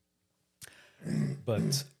minister.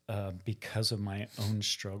 But because of my own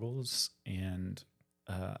struggles and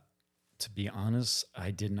to be honest,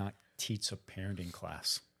 I did not teach a parenting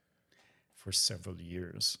class for several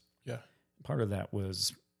years. Yeah. Part of that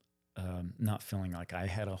was not feeling like I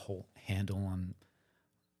had a whole handle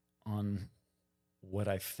on what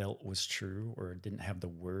I felt was true, or didn't have the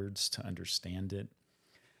words to understand it.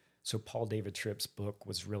 So Paul David Tripp's book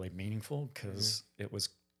was really meaningful because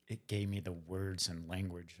it gave me the words and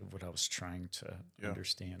language of what I was trying to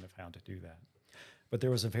understand of how to do that. But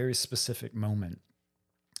there was a very specific moment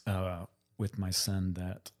with my son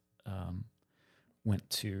that went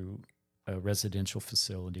to a residential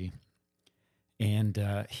facility,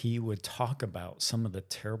 and he would talk about some of the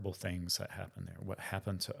terrible things that happened there, what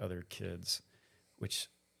happened to other kids, which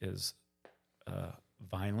is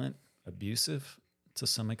violent, abusive to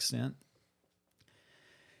some extent.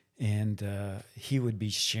 And he would be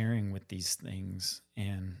sharing with these things,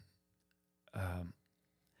 and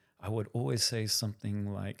I would always say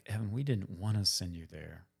something like, Evan, we didn't want to send you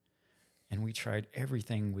there. And we tried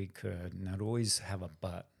everything we could, and I'd always have a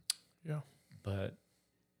but. Yeah. But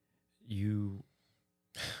you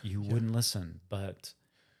wouldn't listen. But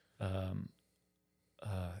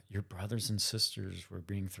your brothers and sisters were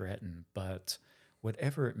being threatened. But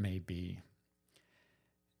whatever it may be.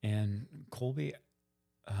 And Colby,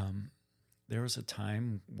 there was a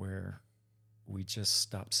time where we just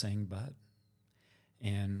stopped saying but.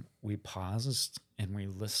 And we paused and we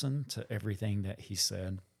listened to everything that he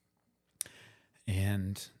said.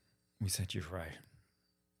 And we said, you're right.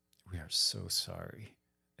 We are so sorry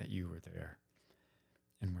that you were there.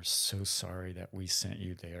 And we're so sorry that we sent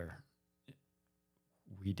you there.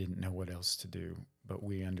 We didn't know what else to do, but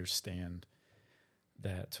we understand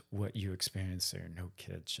that what you experienced there, no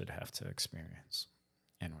kid should have to experience.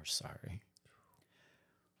 And we're sorry.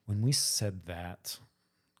 When we said that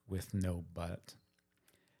with no but,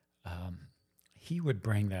 he would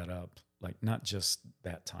bring that up, like not just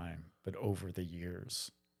that time, but over the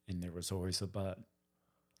years. And there was always a but.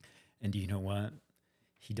 And do you know what?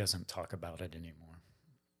 He doesn't talk about it anymore.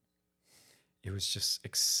 It was just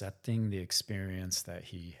accepting the experience that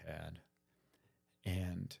he had.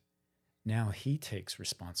 And now he takes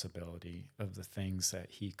responsibility of the things that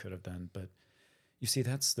he could have done. But you see,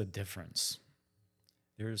 that's the difference.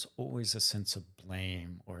 There's always a sense of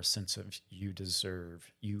blame or a sense of you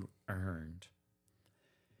deserve, you earned.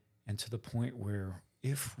 And to the point where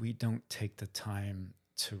if we don't take the time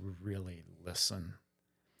to really listen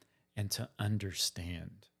and to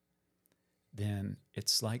understand, then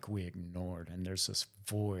it's like we ignored, and there's this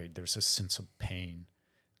void, there's a sense of pain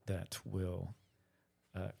that will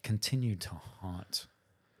continue to haunt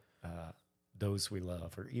those we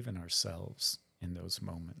love, or even ourselves in those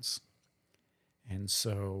moments. And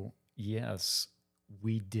so, yes,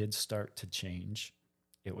 we did start to change.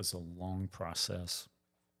 It was a long process,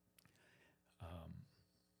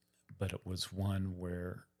 but it was one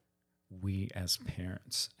where we as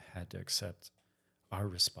parents had to accept our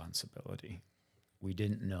responsibility. We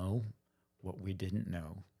didn't know what we didn't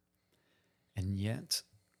know. And yet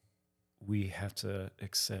we have to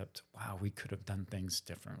accept, wow, we could have done things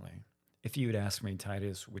differently. If you had asked me,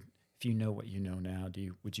 Titus, if you know what you know now,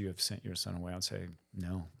 would you have sent your son away? I'd say,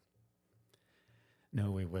 no. No,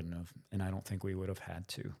 we wouldn't have. And I don't think we would have had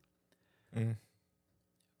to. Mm.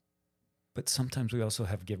 But sometimes we also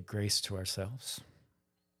have to give grace to ourselves.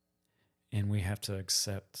 And we have to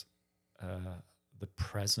accept the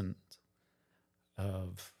present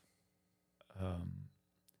of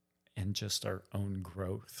and just our own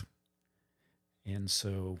growth. And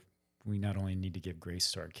so we not only need to give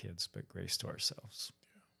grace to our kids, but grace to ourselves.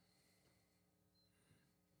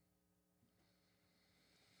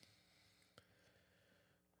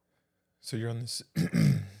 So you're on this,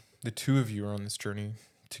 the two of you are on this journey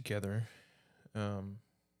together. And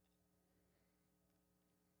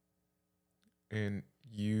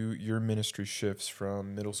your ministry shifts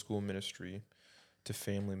from middle school ministry to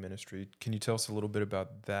family ministry. Can you tell us a little bit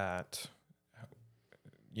about that?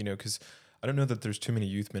 You know, because I don't know that there's too many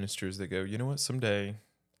youth ministers that go, you know what, someday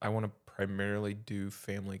I want to primarily do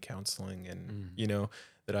family counseling, and, you know,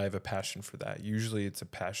 that I have a passion for that. Usually it's a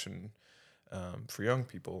passion for young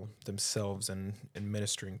people themselves, and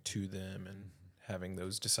ministering to them and having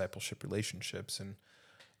those discipleship relationships. And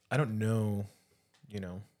I don't know, you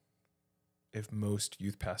know, if most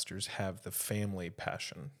youth pastors have the family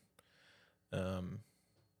passion.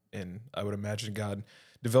 And I would imagine God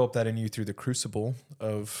developed that in you through the crucible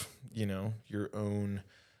of, you know, your own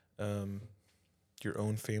your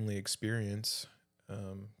own family experience.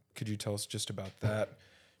 Could you tell us just about that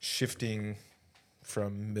shifting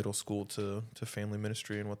from middle school to family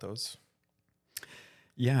ministry and what those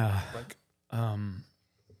Yeah. like?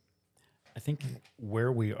 I think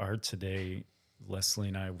where we are today, Leslie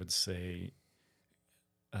and I would say,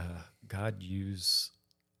 God used,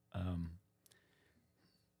 I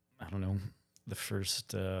don't know, the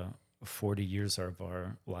first 40 years of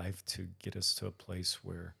our life to get us to a place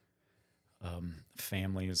where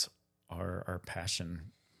families are our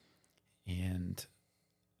passion, and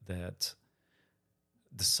that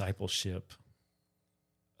discipleship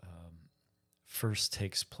first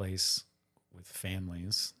takes place with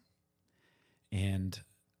families.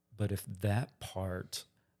 But if that part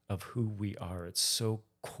of who we are, it's so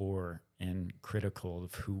core and critical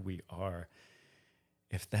of who we are,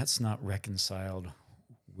 if that's not reconciled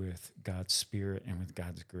with God's Spirit and with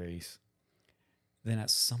God's grace, then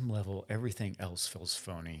at some level, everything else feels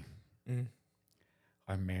phony. Mm.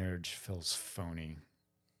 Our marriage feels phony.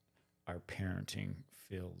 Our parenting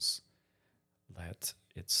feels that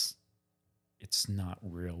it's not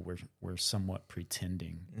real. We're somewhat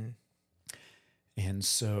pretending. Mm. And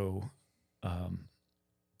so,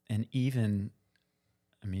 and even,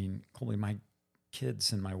 I mean, Colby, my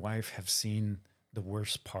kids and my wife have seen the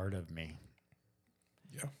worst part of me.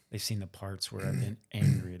 Yeah. They've seen the parts where I've been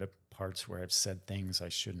angry, the parts where I've said things I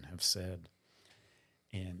shouldn't have said.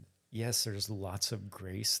 And yes, there's lots of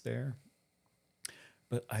grace there,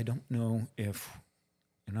 but I don't know if,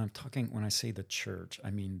 and I'm talking, when I say the church,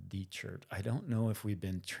 I mean the church. I don't know if we've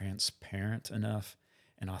been transparent enough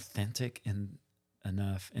and authentic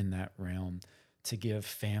enough in that realm to give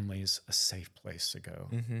families a safe place to go.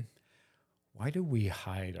 Mm-hmm. Why do we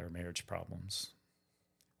hide our marriage problems?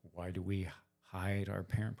 Why do we hide our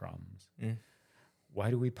parent problems? Mm. Why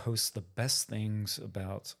do we post the best things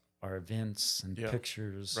about our events and Yeah.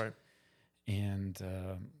 pictures? Right. And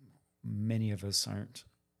many of us aren't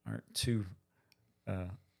too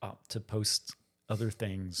up to post other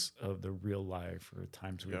things of the real life or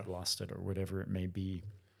times we've lost it or whatever it may be.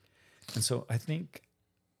 And so I think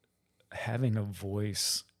having a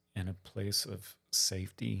voice and a place of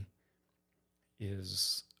safety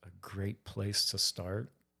is a great place to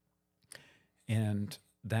start. And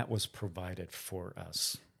that was provided for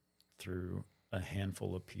us through a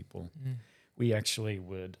handful of people. Mm. We actually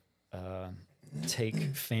would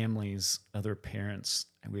take families, other parents,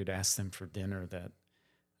 and we would ask them for dinner that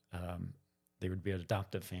they would be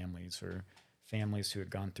adoptive families or families who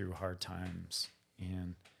had gone through hard times.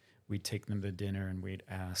 And we'd take them to dinner and we'd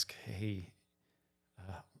ask, hey,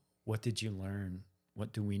 what did you learn?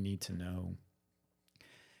 What do we need to know?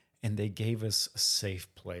 And they gave us a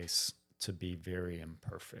safe place to be very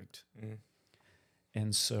imperfect. Mm.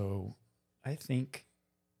 And so I think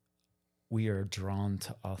we are drawn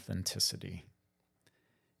to authenticity.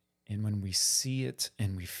 And when we see it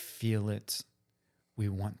and we feel it, we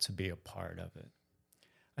want to be a part of it.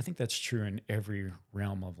 I think that's true in every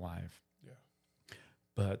realm of life. Yeah.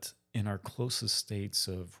 But in our closest states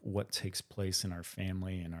of what takes place in our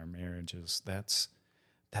family and our marriages, that's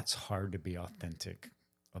hard to be authentic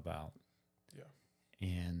about. Yeah.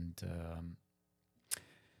 And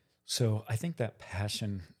so I think that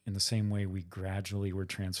passion, in the same way we gradually were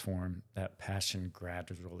transformed, that passion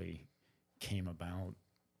gradually came about.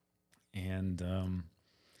 And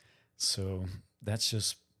so that's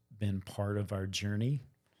just been part of our journey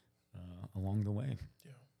along the way.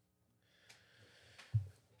 Yeah.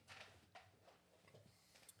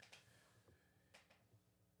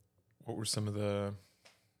 What were some of the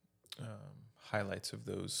highlights of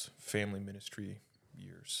those family ministry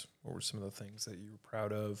years? What were some of the things that you were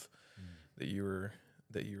proud of, that you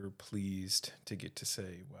were pleased to get to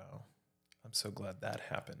say, wow, I'm so glad that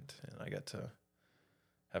happened and I got to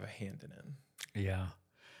have a hand in it? Yeah.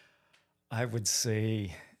 I would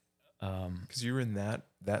say... Because you were in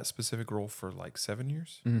that specific role for like 7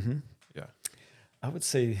 years? Mm-hmm. Yeah. I would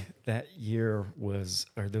say that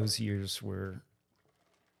those years were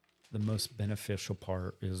the most beneficial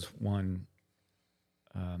part is one,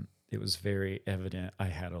 it was very evident I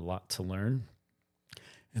had a lot to learn.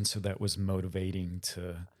 And so that was motivating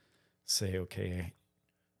to say, okay,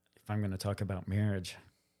 if I'm going to talk about marriage,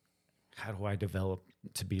 how do I develop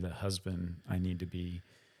to be the husband I need to be?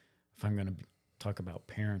 If I'm going to talk about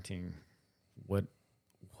parenting, what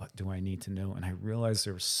do I need to know? And I realized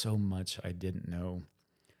there was so much I didn't know.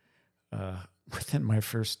 Within my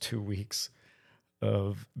first 2 weeks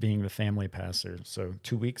of being the family pastor, so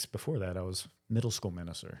 2 weeks before that, I was middle school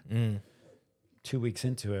minister. 2 weeks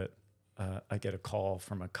into it, I get a call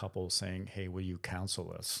from a couple saying, hey, will you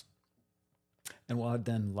counsel us? And while I've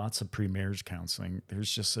done lots of pre-marriage counseling,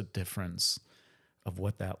 there's just a difference of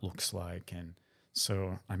what that looks like. And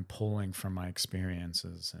so I'm pulling from my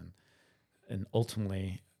experiences. And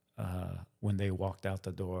ultimately, when they walked out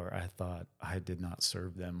the door, I thought I did not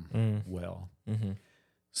serve them well. Mm-hmm.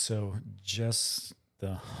 So just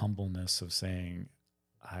the humbleness of saying,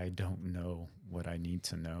 I don't know what I need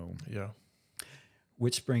to know. Yeah.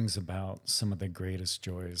 Which brings about some of the greatest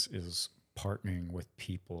joys is partnering with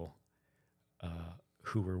people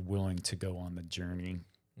who are willing to go on the journey.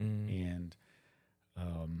 And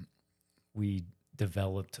we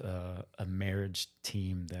developed a marriage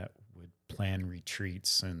team that would plan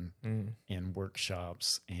retreats and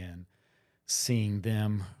workshops, and seeing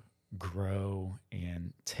them grow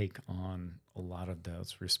and take on a lot of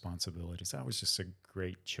those responsibilities. That was just a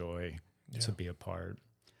great joy to be a part.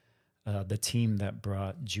 The team that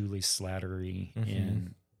brought Julie Slattery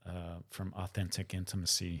in from Authentic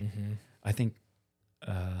Intimacy, I think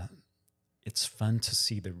it's fun to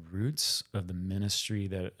see the roots of the ministry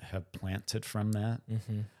that have planted from that.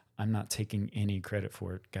 I'm not taking any credit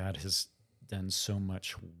for it. God has done so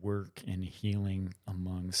much work in healing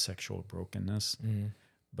among sexual brokenness,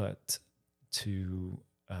 but to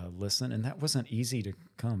listen, and that wasn't easy to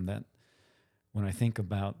come. That when I think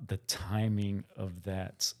about the timing of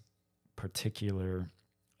that particular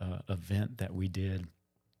event that we did,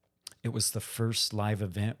 it was the first live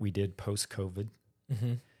event we did post-COVID.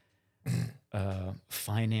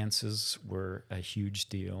 Finances were a huge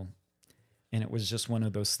deal. And it was just one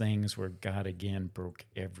of those things where God again broke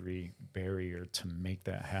every barrier to make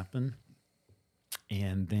that happen.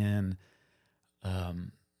 And then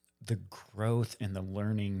the growth and the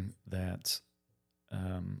learning that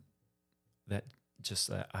that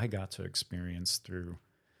I got to experience through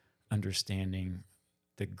understanding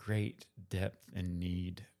the great depth and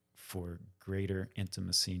need for greater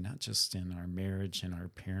intimacy, not just in our marriage and our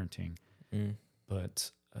parenting,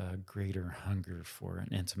 but a greater hunger for an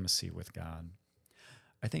intimacy with God.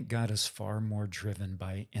 I think God is far more driven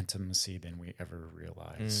by intimacy than we ever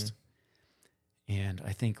realized. And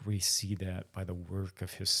I think we see that by the work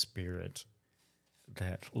of his Spirit,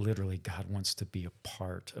 that literally God wants to be a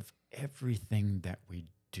part of everything that we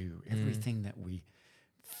do, everything that we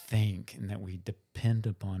think, and that we depend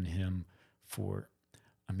upon him for.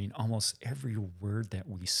 I mean, almost every word that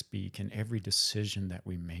we speak and every decision that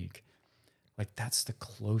we make, like that's the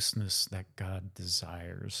closeness that God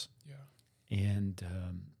desires. Yeah. And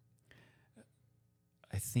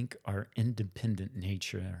I think our independent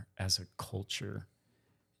nature as a culture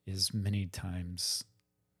is many times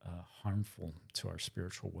harmful to our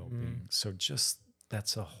spiritual well-being. So just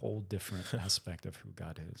that's a whole different aspect of who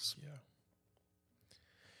God is. Yeah.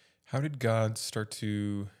 How did God start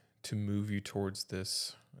to move you towards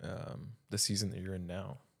this, the season that you're in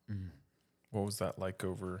now? What was that like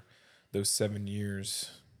over those 7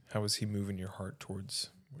 years? How was he moving your heart towards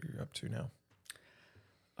what you're up to now?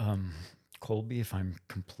 Colby, if I'm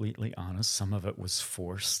completely honest, some of it was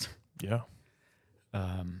forced. Yeah.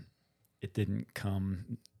 It didn't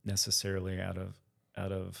come necessarily out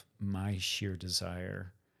of my sheer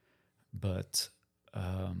desire, but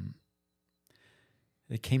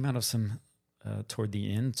it came out of some toward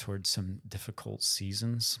the end, toward some difficult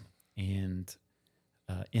seasons and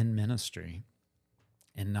in ministry,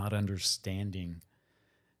 and not understanding.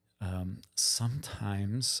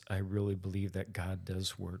 Sometimes I really believe that God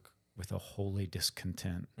does work with a holy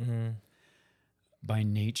discontent. By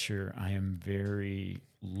nature, I am very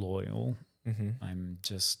loyal. I'm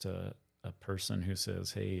just a person who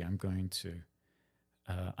says, "Hey, I'm going to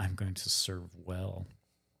serve well,"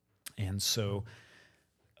 and so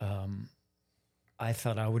I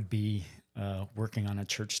thought I would be working on a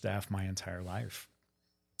church staff my entire life,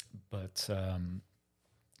 but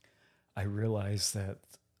I realized that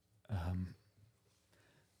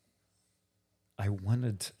I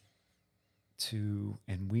wanted to,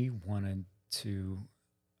 and we wanted to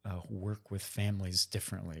work with families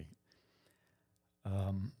differently.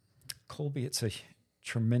 Colby, it's a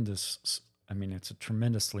tremendously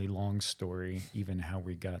long story, even how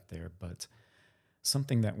we got there, but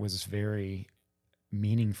something that was very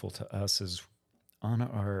meaningful to us is on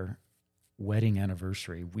our wedding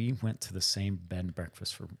anniversary, we went to the same bed and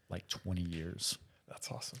breakfast for like 20 years.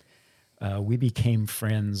 That's awesome. We became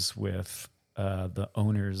friends with the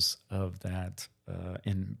owners of that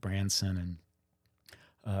in Branson,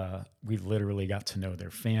 and we literally got to know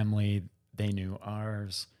their family. They knew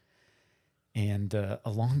ours. And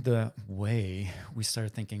along the way, we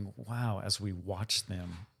started thinking, wow, as we watched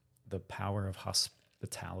them, the power of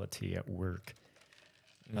hospitality at work.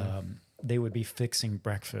 They would be fixing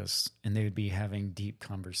breakfast and they would be having deep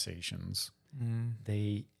conversations.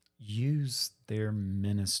 They use their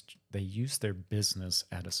business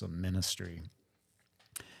as a ministry.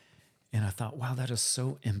 And I thought, wow, that is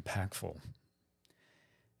so impactful.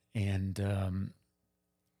 And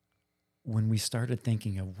when we started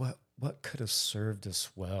thinking of what could have served us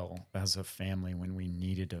well as a family when we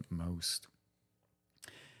needed it most,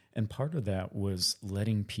 and part of that was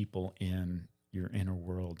letting people in your inner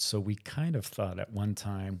world. So we kind of thought at one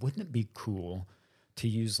time, wouldn't it be cool to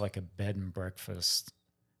use like a bed and breakfast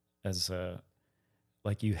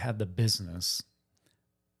like you had the business,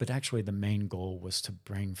 but actually the main goal was to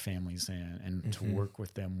bring families in and to work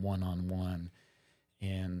with them one-on-one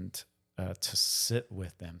and to sit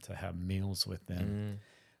with them, to have meals with them.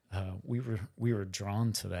 We were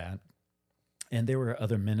drawn to that. And there were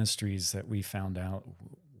other ministries that we found out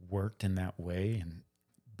worked in that way,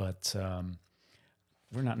 but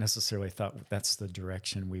we're not necessarily thought that's the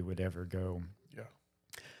direction we would ever go. Yeah.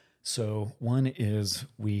 So one is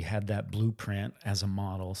we had that blueprint as a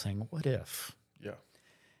model saying, what if? Yeah.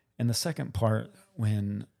 And the second part,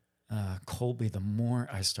 when Colby, the more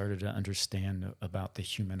I started to understand about the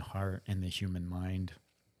human heart and the human mind,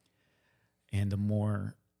 and the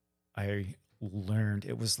more I learned,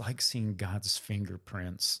 it was like seeing God's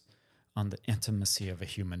fingerprints on the intimacy of a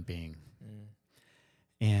human being.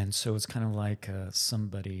 And so it's kind of like a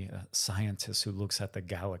scientist who looks at the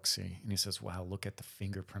galaxy and he says, wow, look at the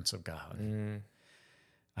fingerprints of God.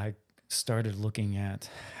 I started looking at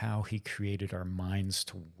how he created our minds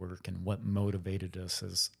to work and what motivated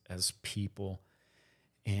us as people,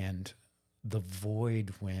 and the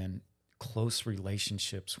void when close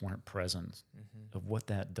relationships weren't present, of what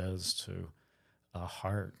that does to a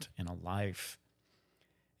heart and a life.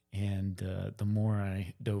 And the more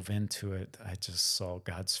I dove into it, I just saw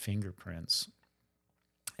God's fingerprints.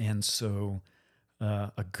 And so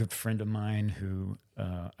a good friend of mine who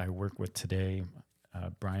I work with today,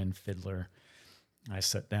 Brian Fiddler, I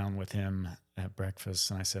sat down with him at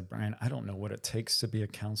breakfast and I said, Brian, I don't know what it takes to be a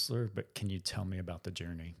counselor, but can you tell me about the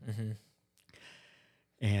journey?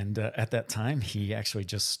 And at that time, he actually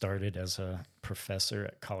just started as a professor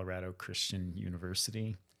at Colorado Christian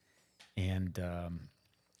University. And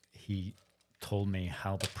he told me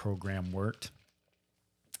how the program worked.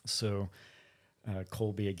 So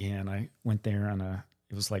Colby, again, I went there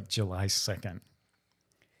it was like July 2nd.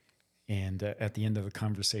 And at the end of the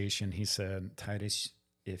conversation, he said, Titus,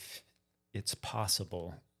 if it's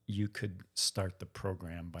possible, you could start the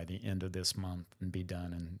program by the end of this month and be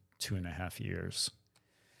done in 2.5 years.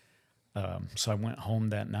 So I went home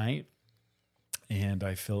that night and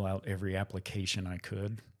I filled out every application I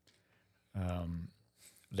could.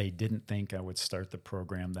 They didn't think I would start the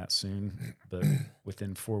program that soon, but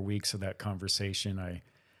within 4 weeks of that conversation, I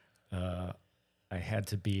had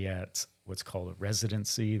to be at what's called a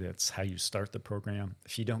residency. That's how you start the program.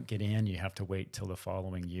 If you don't get in, you have to wait till the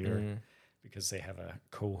following year because they have a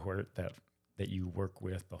cohort that you work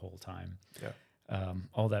with the whole time. Yeah.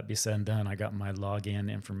 All that be said and done, I got my login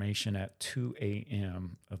information at 2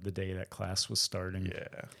 a.m. of the day that class was starting.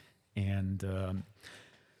 Yeah. And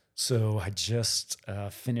so I just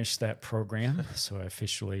finished that program. So I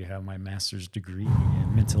officially have my master's degree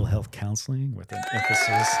in mental health counseling with an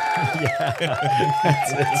emphasis. Yeah,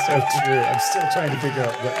 it's so true. I'm still trying to figure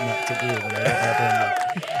out what not to do when I don't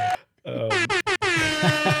have homework.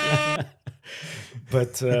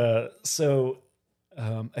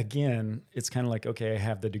 Again, it's kind of like, okay, I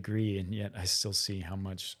have the degree, and yet I still see how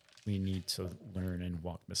much we need to learn and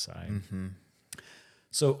walk beside.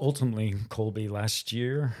 So ultimately, Colby, last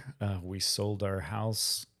year, we sold our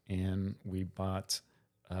house and we bought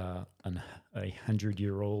a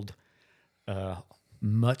 100-year-old,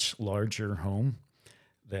 much larger home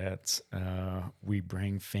that we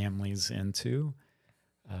bring families into.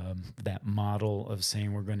 That model of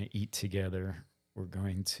saying we're going to eat together, we're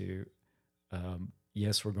going to,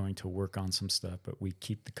 yes, we're going to work on some stuff, but we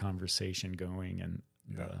keep the conversation going and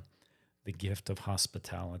the gift of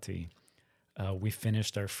hospitality. We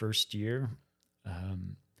finished our first year.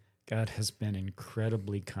 God has been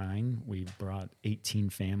incredibly kind. We brought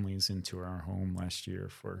 18 families into our home last year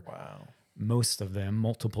for most of them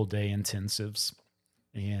multiple day intensives.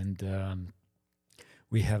 And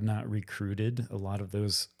we have not recruited. A lot of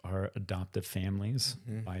those are adoptive families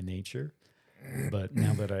by nature. But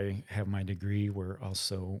now that I have my degree, we're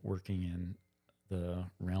also working in the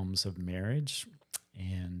realms of marriage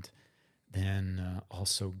and then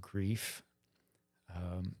also grief.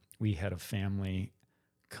 We had a family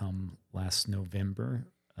come last November,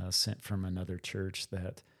 sent from another church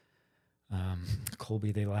that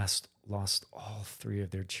Colby, they lost all 3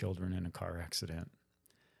 of their children in a car accident,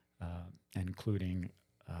 including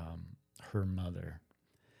her mother.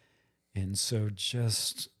 And so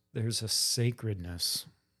just there's a sacredness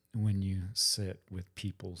when you sit with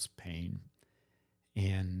people's pain.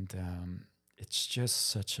 And it's just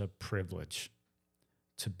such a privilege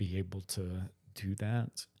to be able to do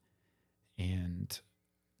that and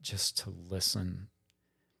just to listen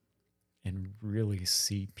and really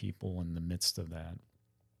see people in the midst of that.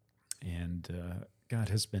 And God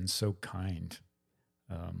has been so kind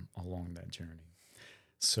along that journey.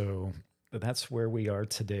 So that's where we are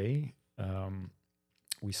today.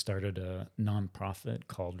 We started a nonprofit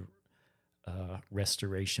called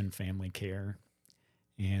Restoration Family Care.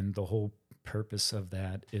 And the whole purpose of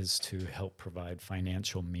that is to help provide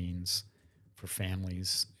financial means for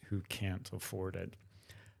families who can't afford it.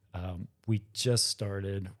 We just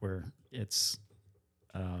started where it's,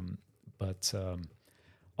 but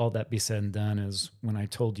all that be said and done is when I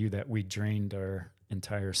told you that we drained our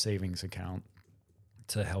entire savings account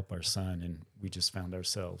to help our son, and we just found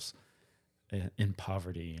ourselves in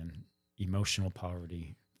poverty and emotional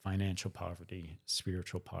poverty, financial poverty,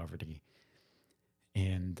 spiritual poverty.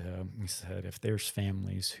 And we said, if there's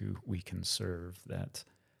families who we can serve that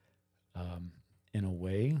in a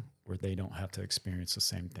way where they don't have to experience the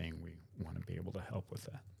same thing, we want to be able to help with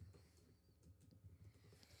that.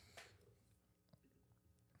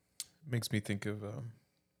 Makes me think of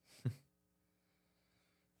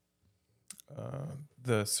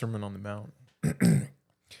the Sermon on the Mount.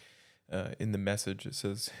 In the Message, it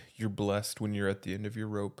says, "You're blessed when you're at the end of your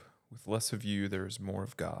rope. With less of you, there is more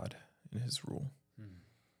of God in his rule."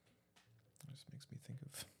 It just makes me think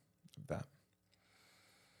of that.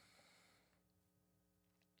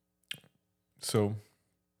 So,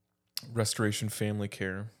 Restoration Family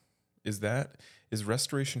Care, is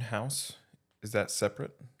Restoration House, is that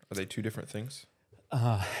separate? Are they two different things?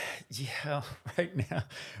 Yeah, right now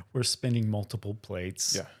we're spinning multiple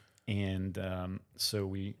plates. Yeah. And so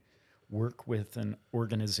we work with an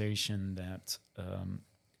organization that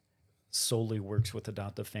solely works with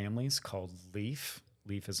adoptive families called LEAF.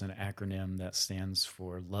 LEAF is an acronym that stands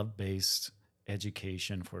for Love-Based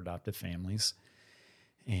Education for Adoptive Families.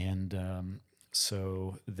 And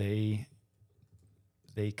so they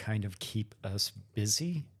kind of keep us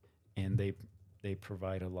busy, and they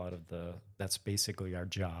provide a lot of that's basically our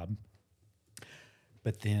job.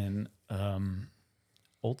 But then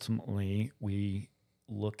ultimately we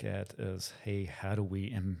look at as, hey, how do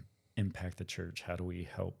we impact the church? How do we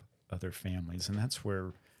help other families? And that's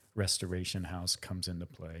where Restoration House comes into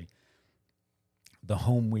play. The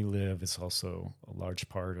home we live is also a large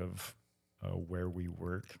part of where we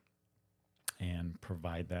work and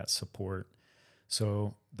provide that support.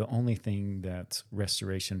 So the only thing that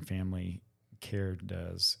Restoration Family Care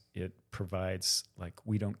does, it provides, like,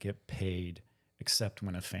 we don't get paid except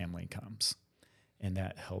when a family comes. And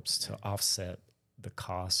that helps to offset the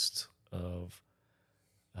cost of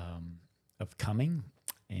coming.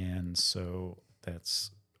 And so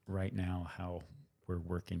that's right now how we're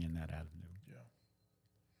working in that avenue. Yeah.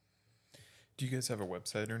 Do you guys have a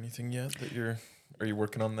website or anything yet are you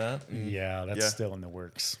working on that? Yeah, that's still in the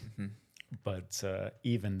works. Mm-hmm. But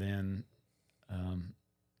even then,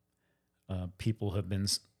 people have been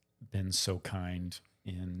so kind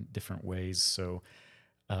in different ways. So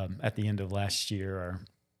at the end of last year,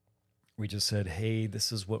 we just said, hey,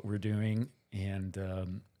 this is what we're doing.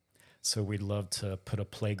 And so we'd love to put a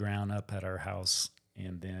playground up at our house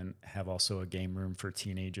and then have also a game room for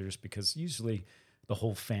teenagers, because usually the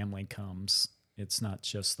whole family comes. It's not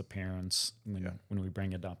just the parents when we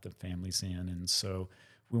bring adoptive families in. And so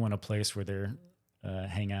we want a place where they're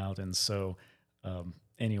hang out. And so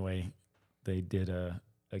anyway, they did a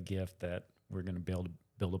gift that we're going to be able to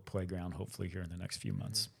build a playground hopefully here in the next few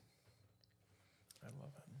months. I love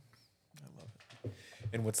it.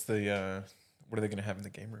 And what are they going to have in the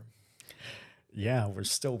game room? Yeah, we're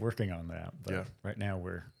still working on that. But Yeah. right now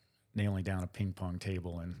we're nailing down a ping pong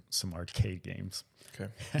table and some arcade games. Okay.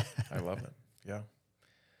 I love it. Yeah.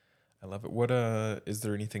 I love it. What is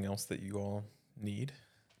there anything else that you all need?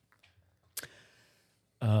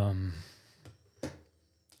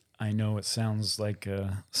 I know it sounds like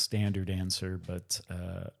a standard answer, but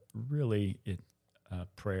really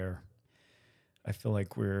prayer. I feel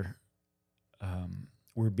like we're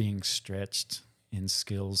being stretched in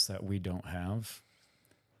skills that we don't have,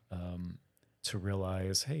 to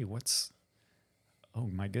realize, hey, oh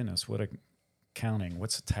my goodness, what accounting,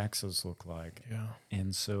 what's taxes look like? Yeah.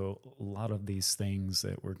 And so a lot of these things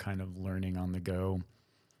that we're kind of learning on the go.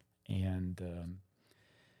 And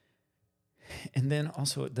then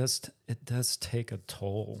also it does take a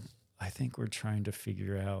toll. I think we're trying to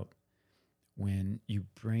figure out when you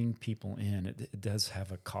bring people in, it does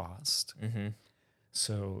have a cost. Mm-hmm.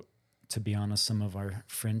 So, to be honest, some of our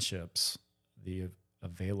friendships, the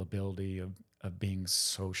availability of being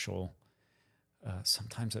social,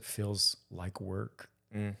 sometimes it feels like work.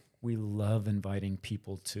 Mm. We love inviting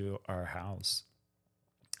people to our house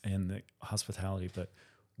and the hospitality, but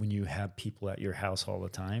when you have people at your house all the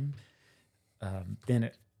time,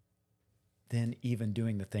 then even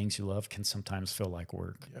doing the things you love can sometimes feel like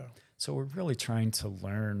work. Yeah. So we're really trying to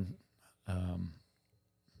learn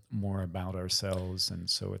more about ourselves, and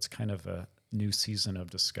so it's kind of a new season of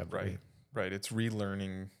discovery. Right. It's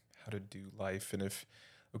relearning how to do life. And if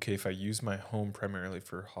I use my home primarily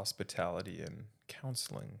for hospitality and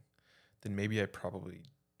counseling, then maybe I probably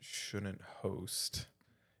shouldn't host,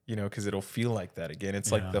 because it'll feel like that again.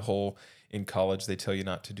 It's like the whole, in college, they tell you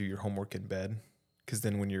not to do your homework in bed, because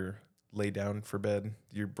then when you're laid down for bed,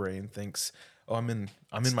 your brain thinks, oh, I'm in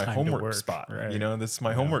my homework spot. Right. This is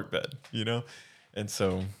my homework bed, And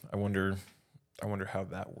so I wonder how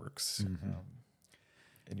that works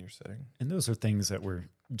in your setting. And those are things that we're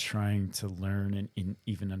trying to learn and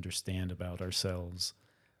even understand about ourselves.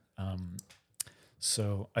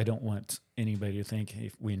 So I don't want anybody to think, hey,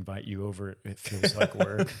 if we invite you over, it feels like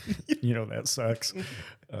work. That sucks.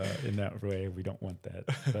 In that way, we don't want that.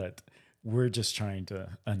 But we're just trying to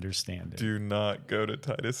understand it. Do not go to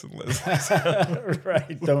Titus and Leslie's.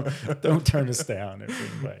 Right. Don't turn us down if we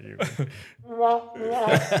invite you.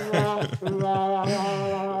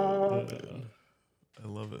 I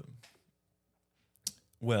love it.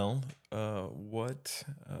 Well, what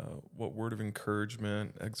word of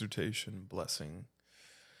encouragement, exhortation, blessing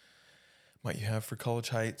might you have for College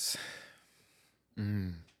Heights?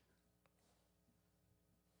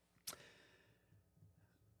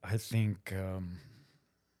 I think,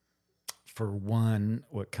 for one,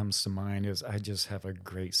 what comes to mind is I just have a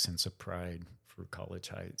great sense of pride for College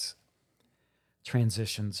Heights.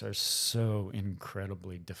 Transitions are so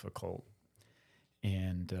incredibly difficult.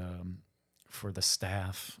 And for the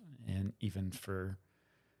staff and even for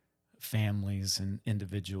families and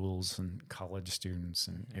individuals and college students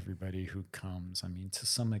and everybody who comes, to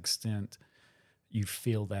some extent, you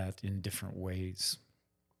feel that in different ways.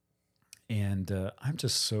 And I'm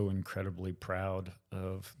just so incredibly proud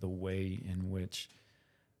of the way in which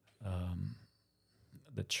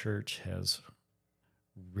the church has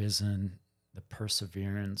risen, the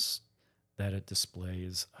perseverance that it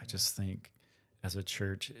displays. I just think as a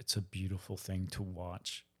church, it's a beautiful thing to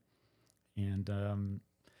watch. And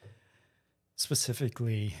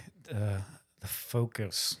specifically, the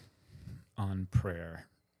focus on prayer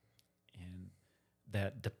and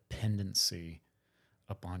that dependency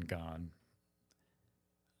upon God.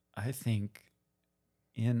 I think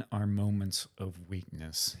in our moments of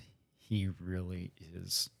weakness, He really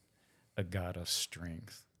is a God of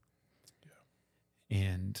strength. Yeah.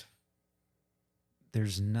 And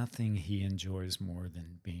there's nothing He enjoys more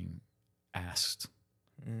than being asked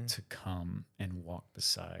to come and walk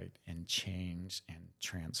beside and change and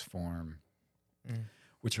transform,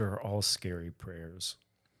 which are all scary prayers.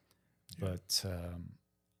 Yeah. But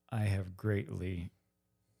I have greatly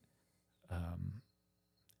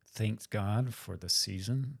thanked God for the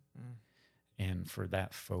season and for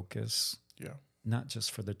that focus. Yeah. Not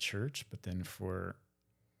just for the church, but then for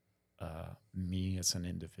me as an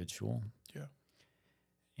individual. Yeah.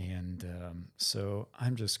 And so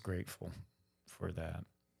I'm just grateful for that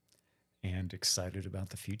and excited about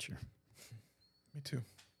the future. Me too.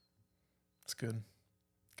 It's good.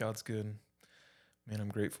 God's good. Man, I'm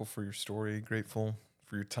grateful for your story, grateful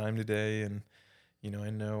for your time today. And, I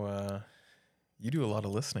know you do a lot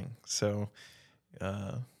of listening. So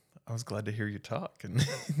I was glad to hear you talk. And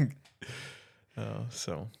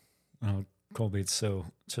Well, Colby, it's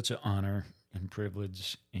such an honor and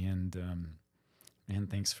privilege. And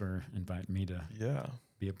thanks for inviting me to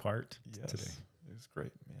be a part today. It was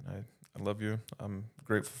great, man. I love you. I'm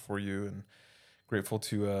grateful for you and grateful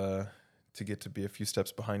to get to be a few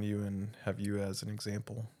steps behind you and have you as an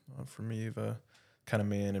example for me of a kind of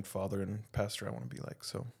man and father and pastor I want to be like.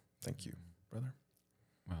 So thank you, brother.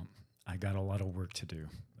 Well, I got a lot of work to do,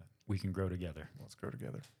 but we can grow together. Let's grow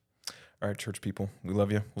together. All right, church people, we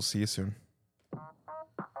love you. We'll see you soon.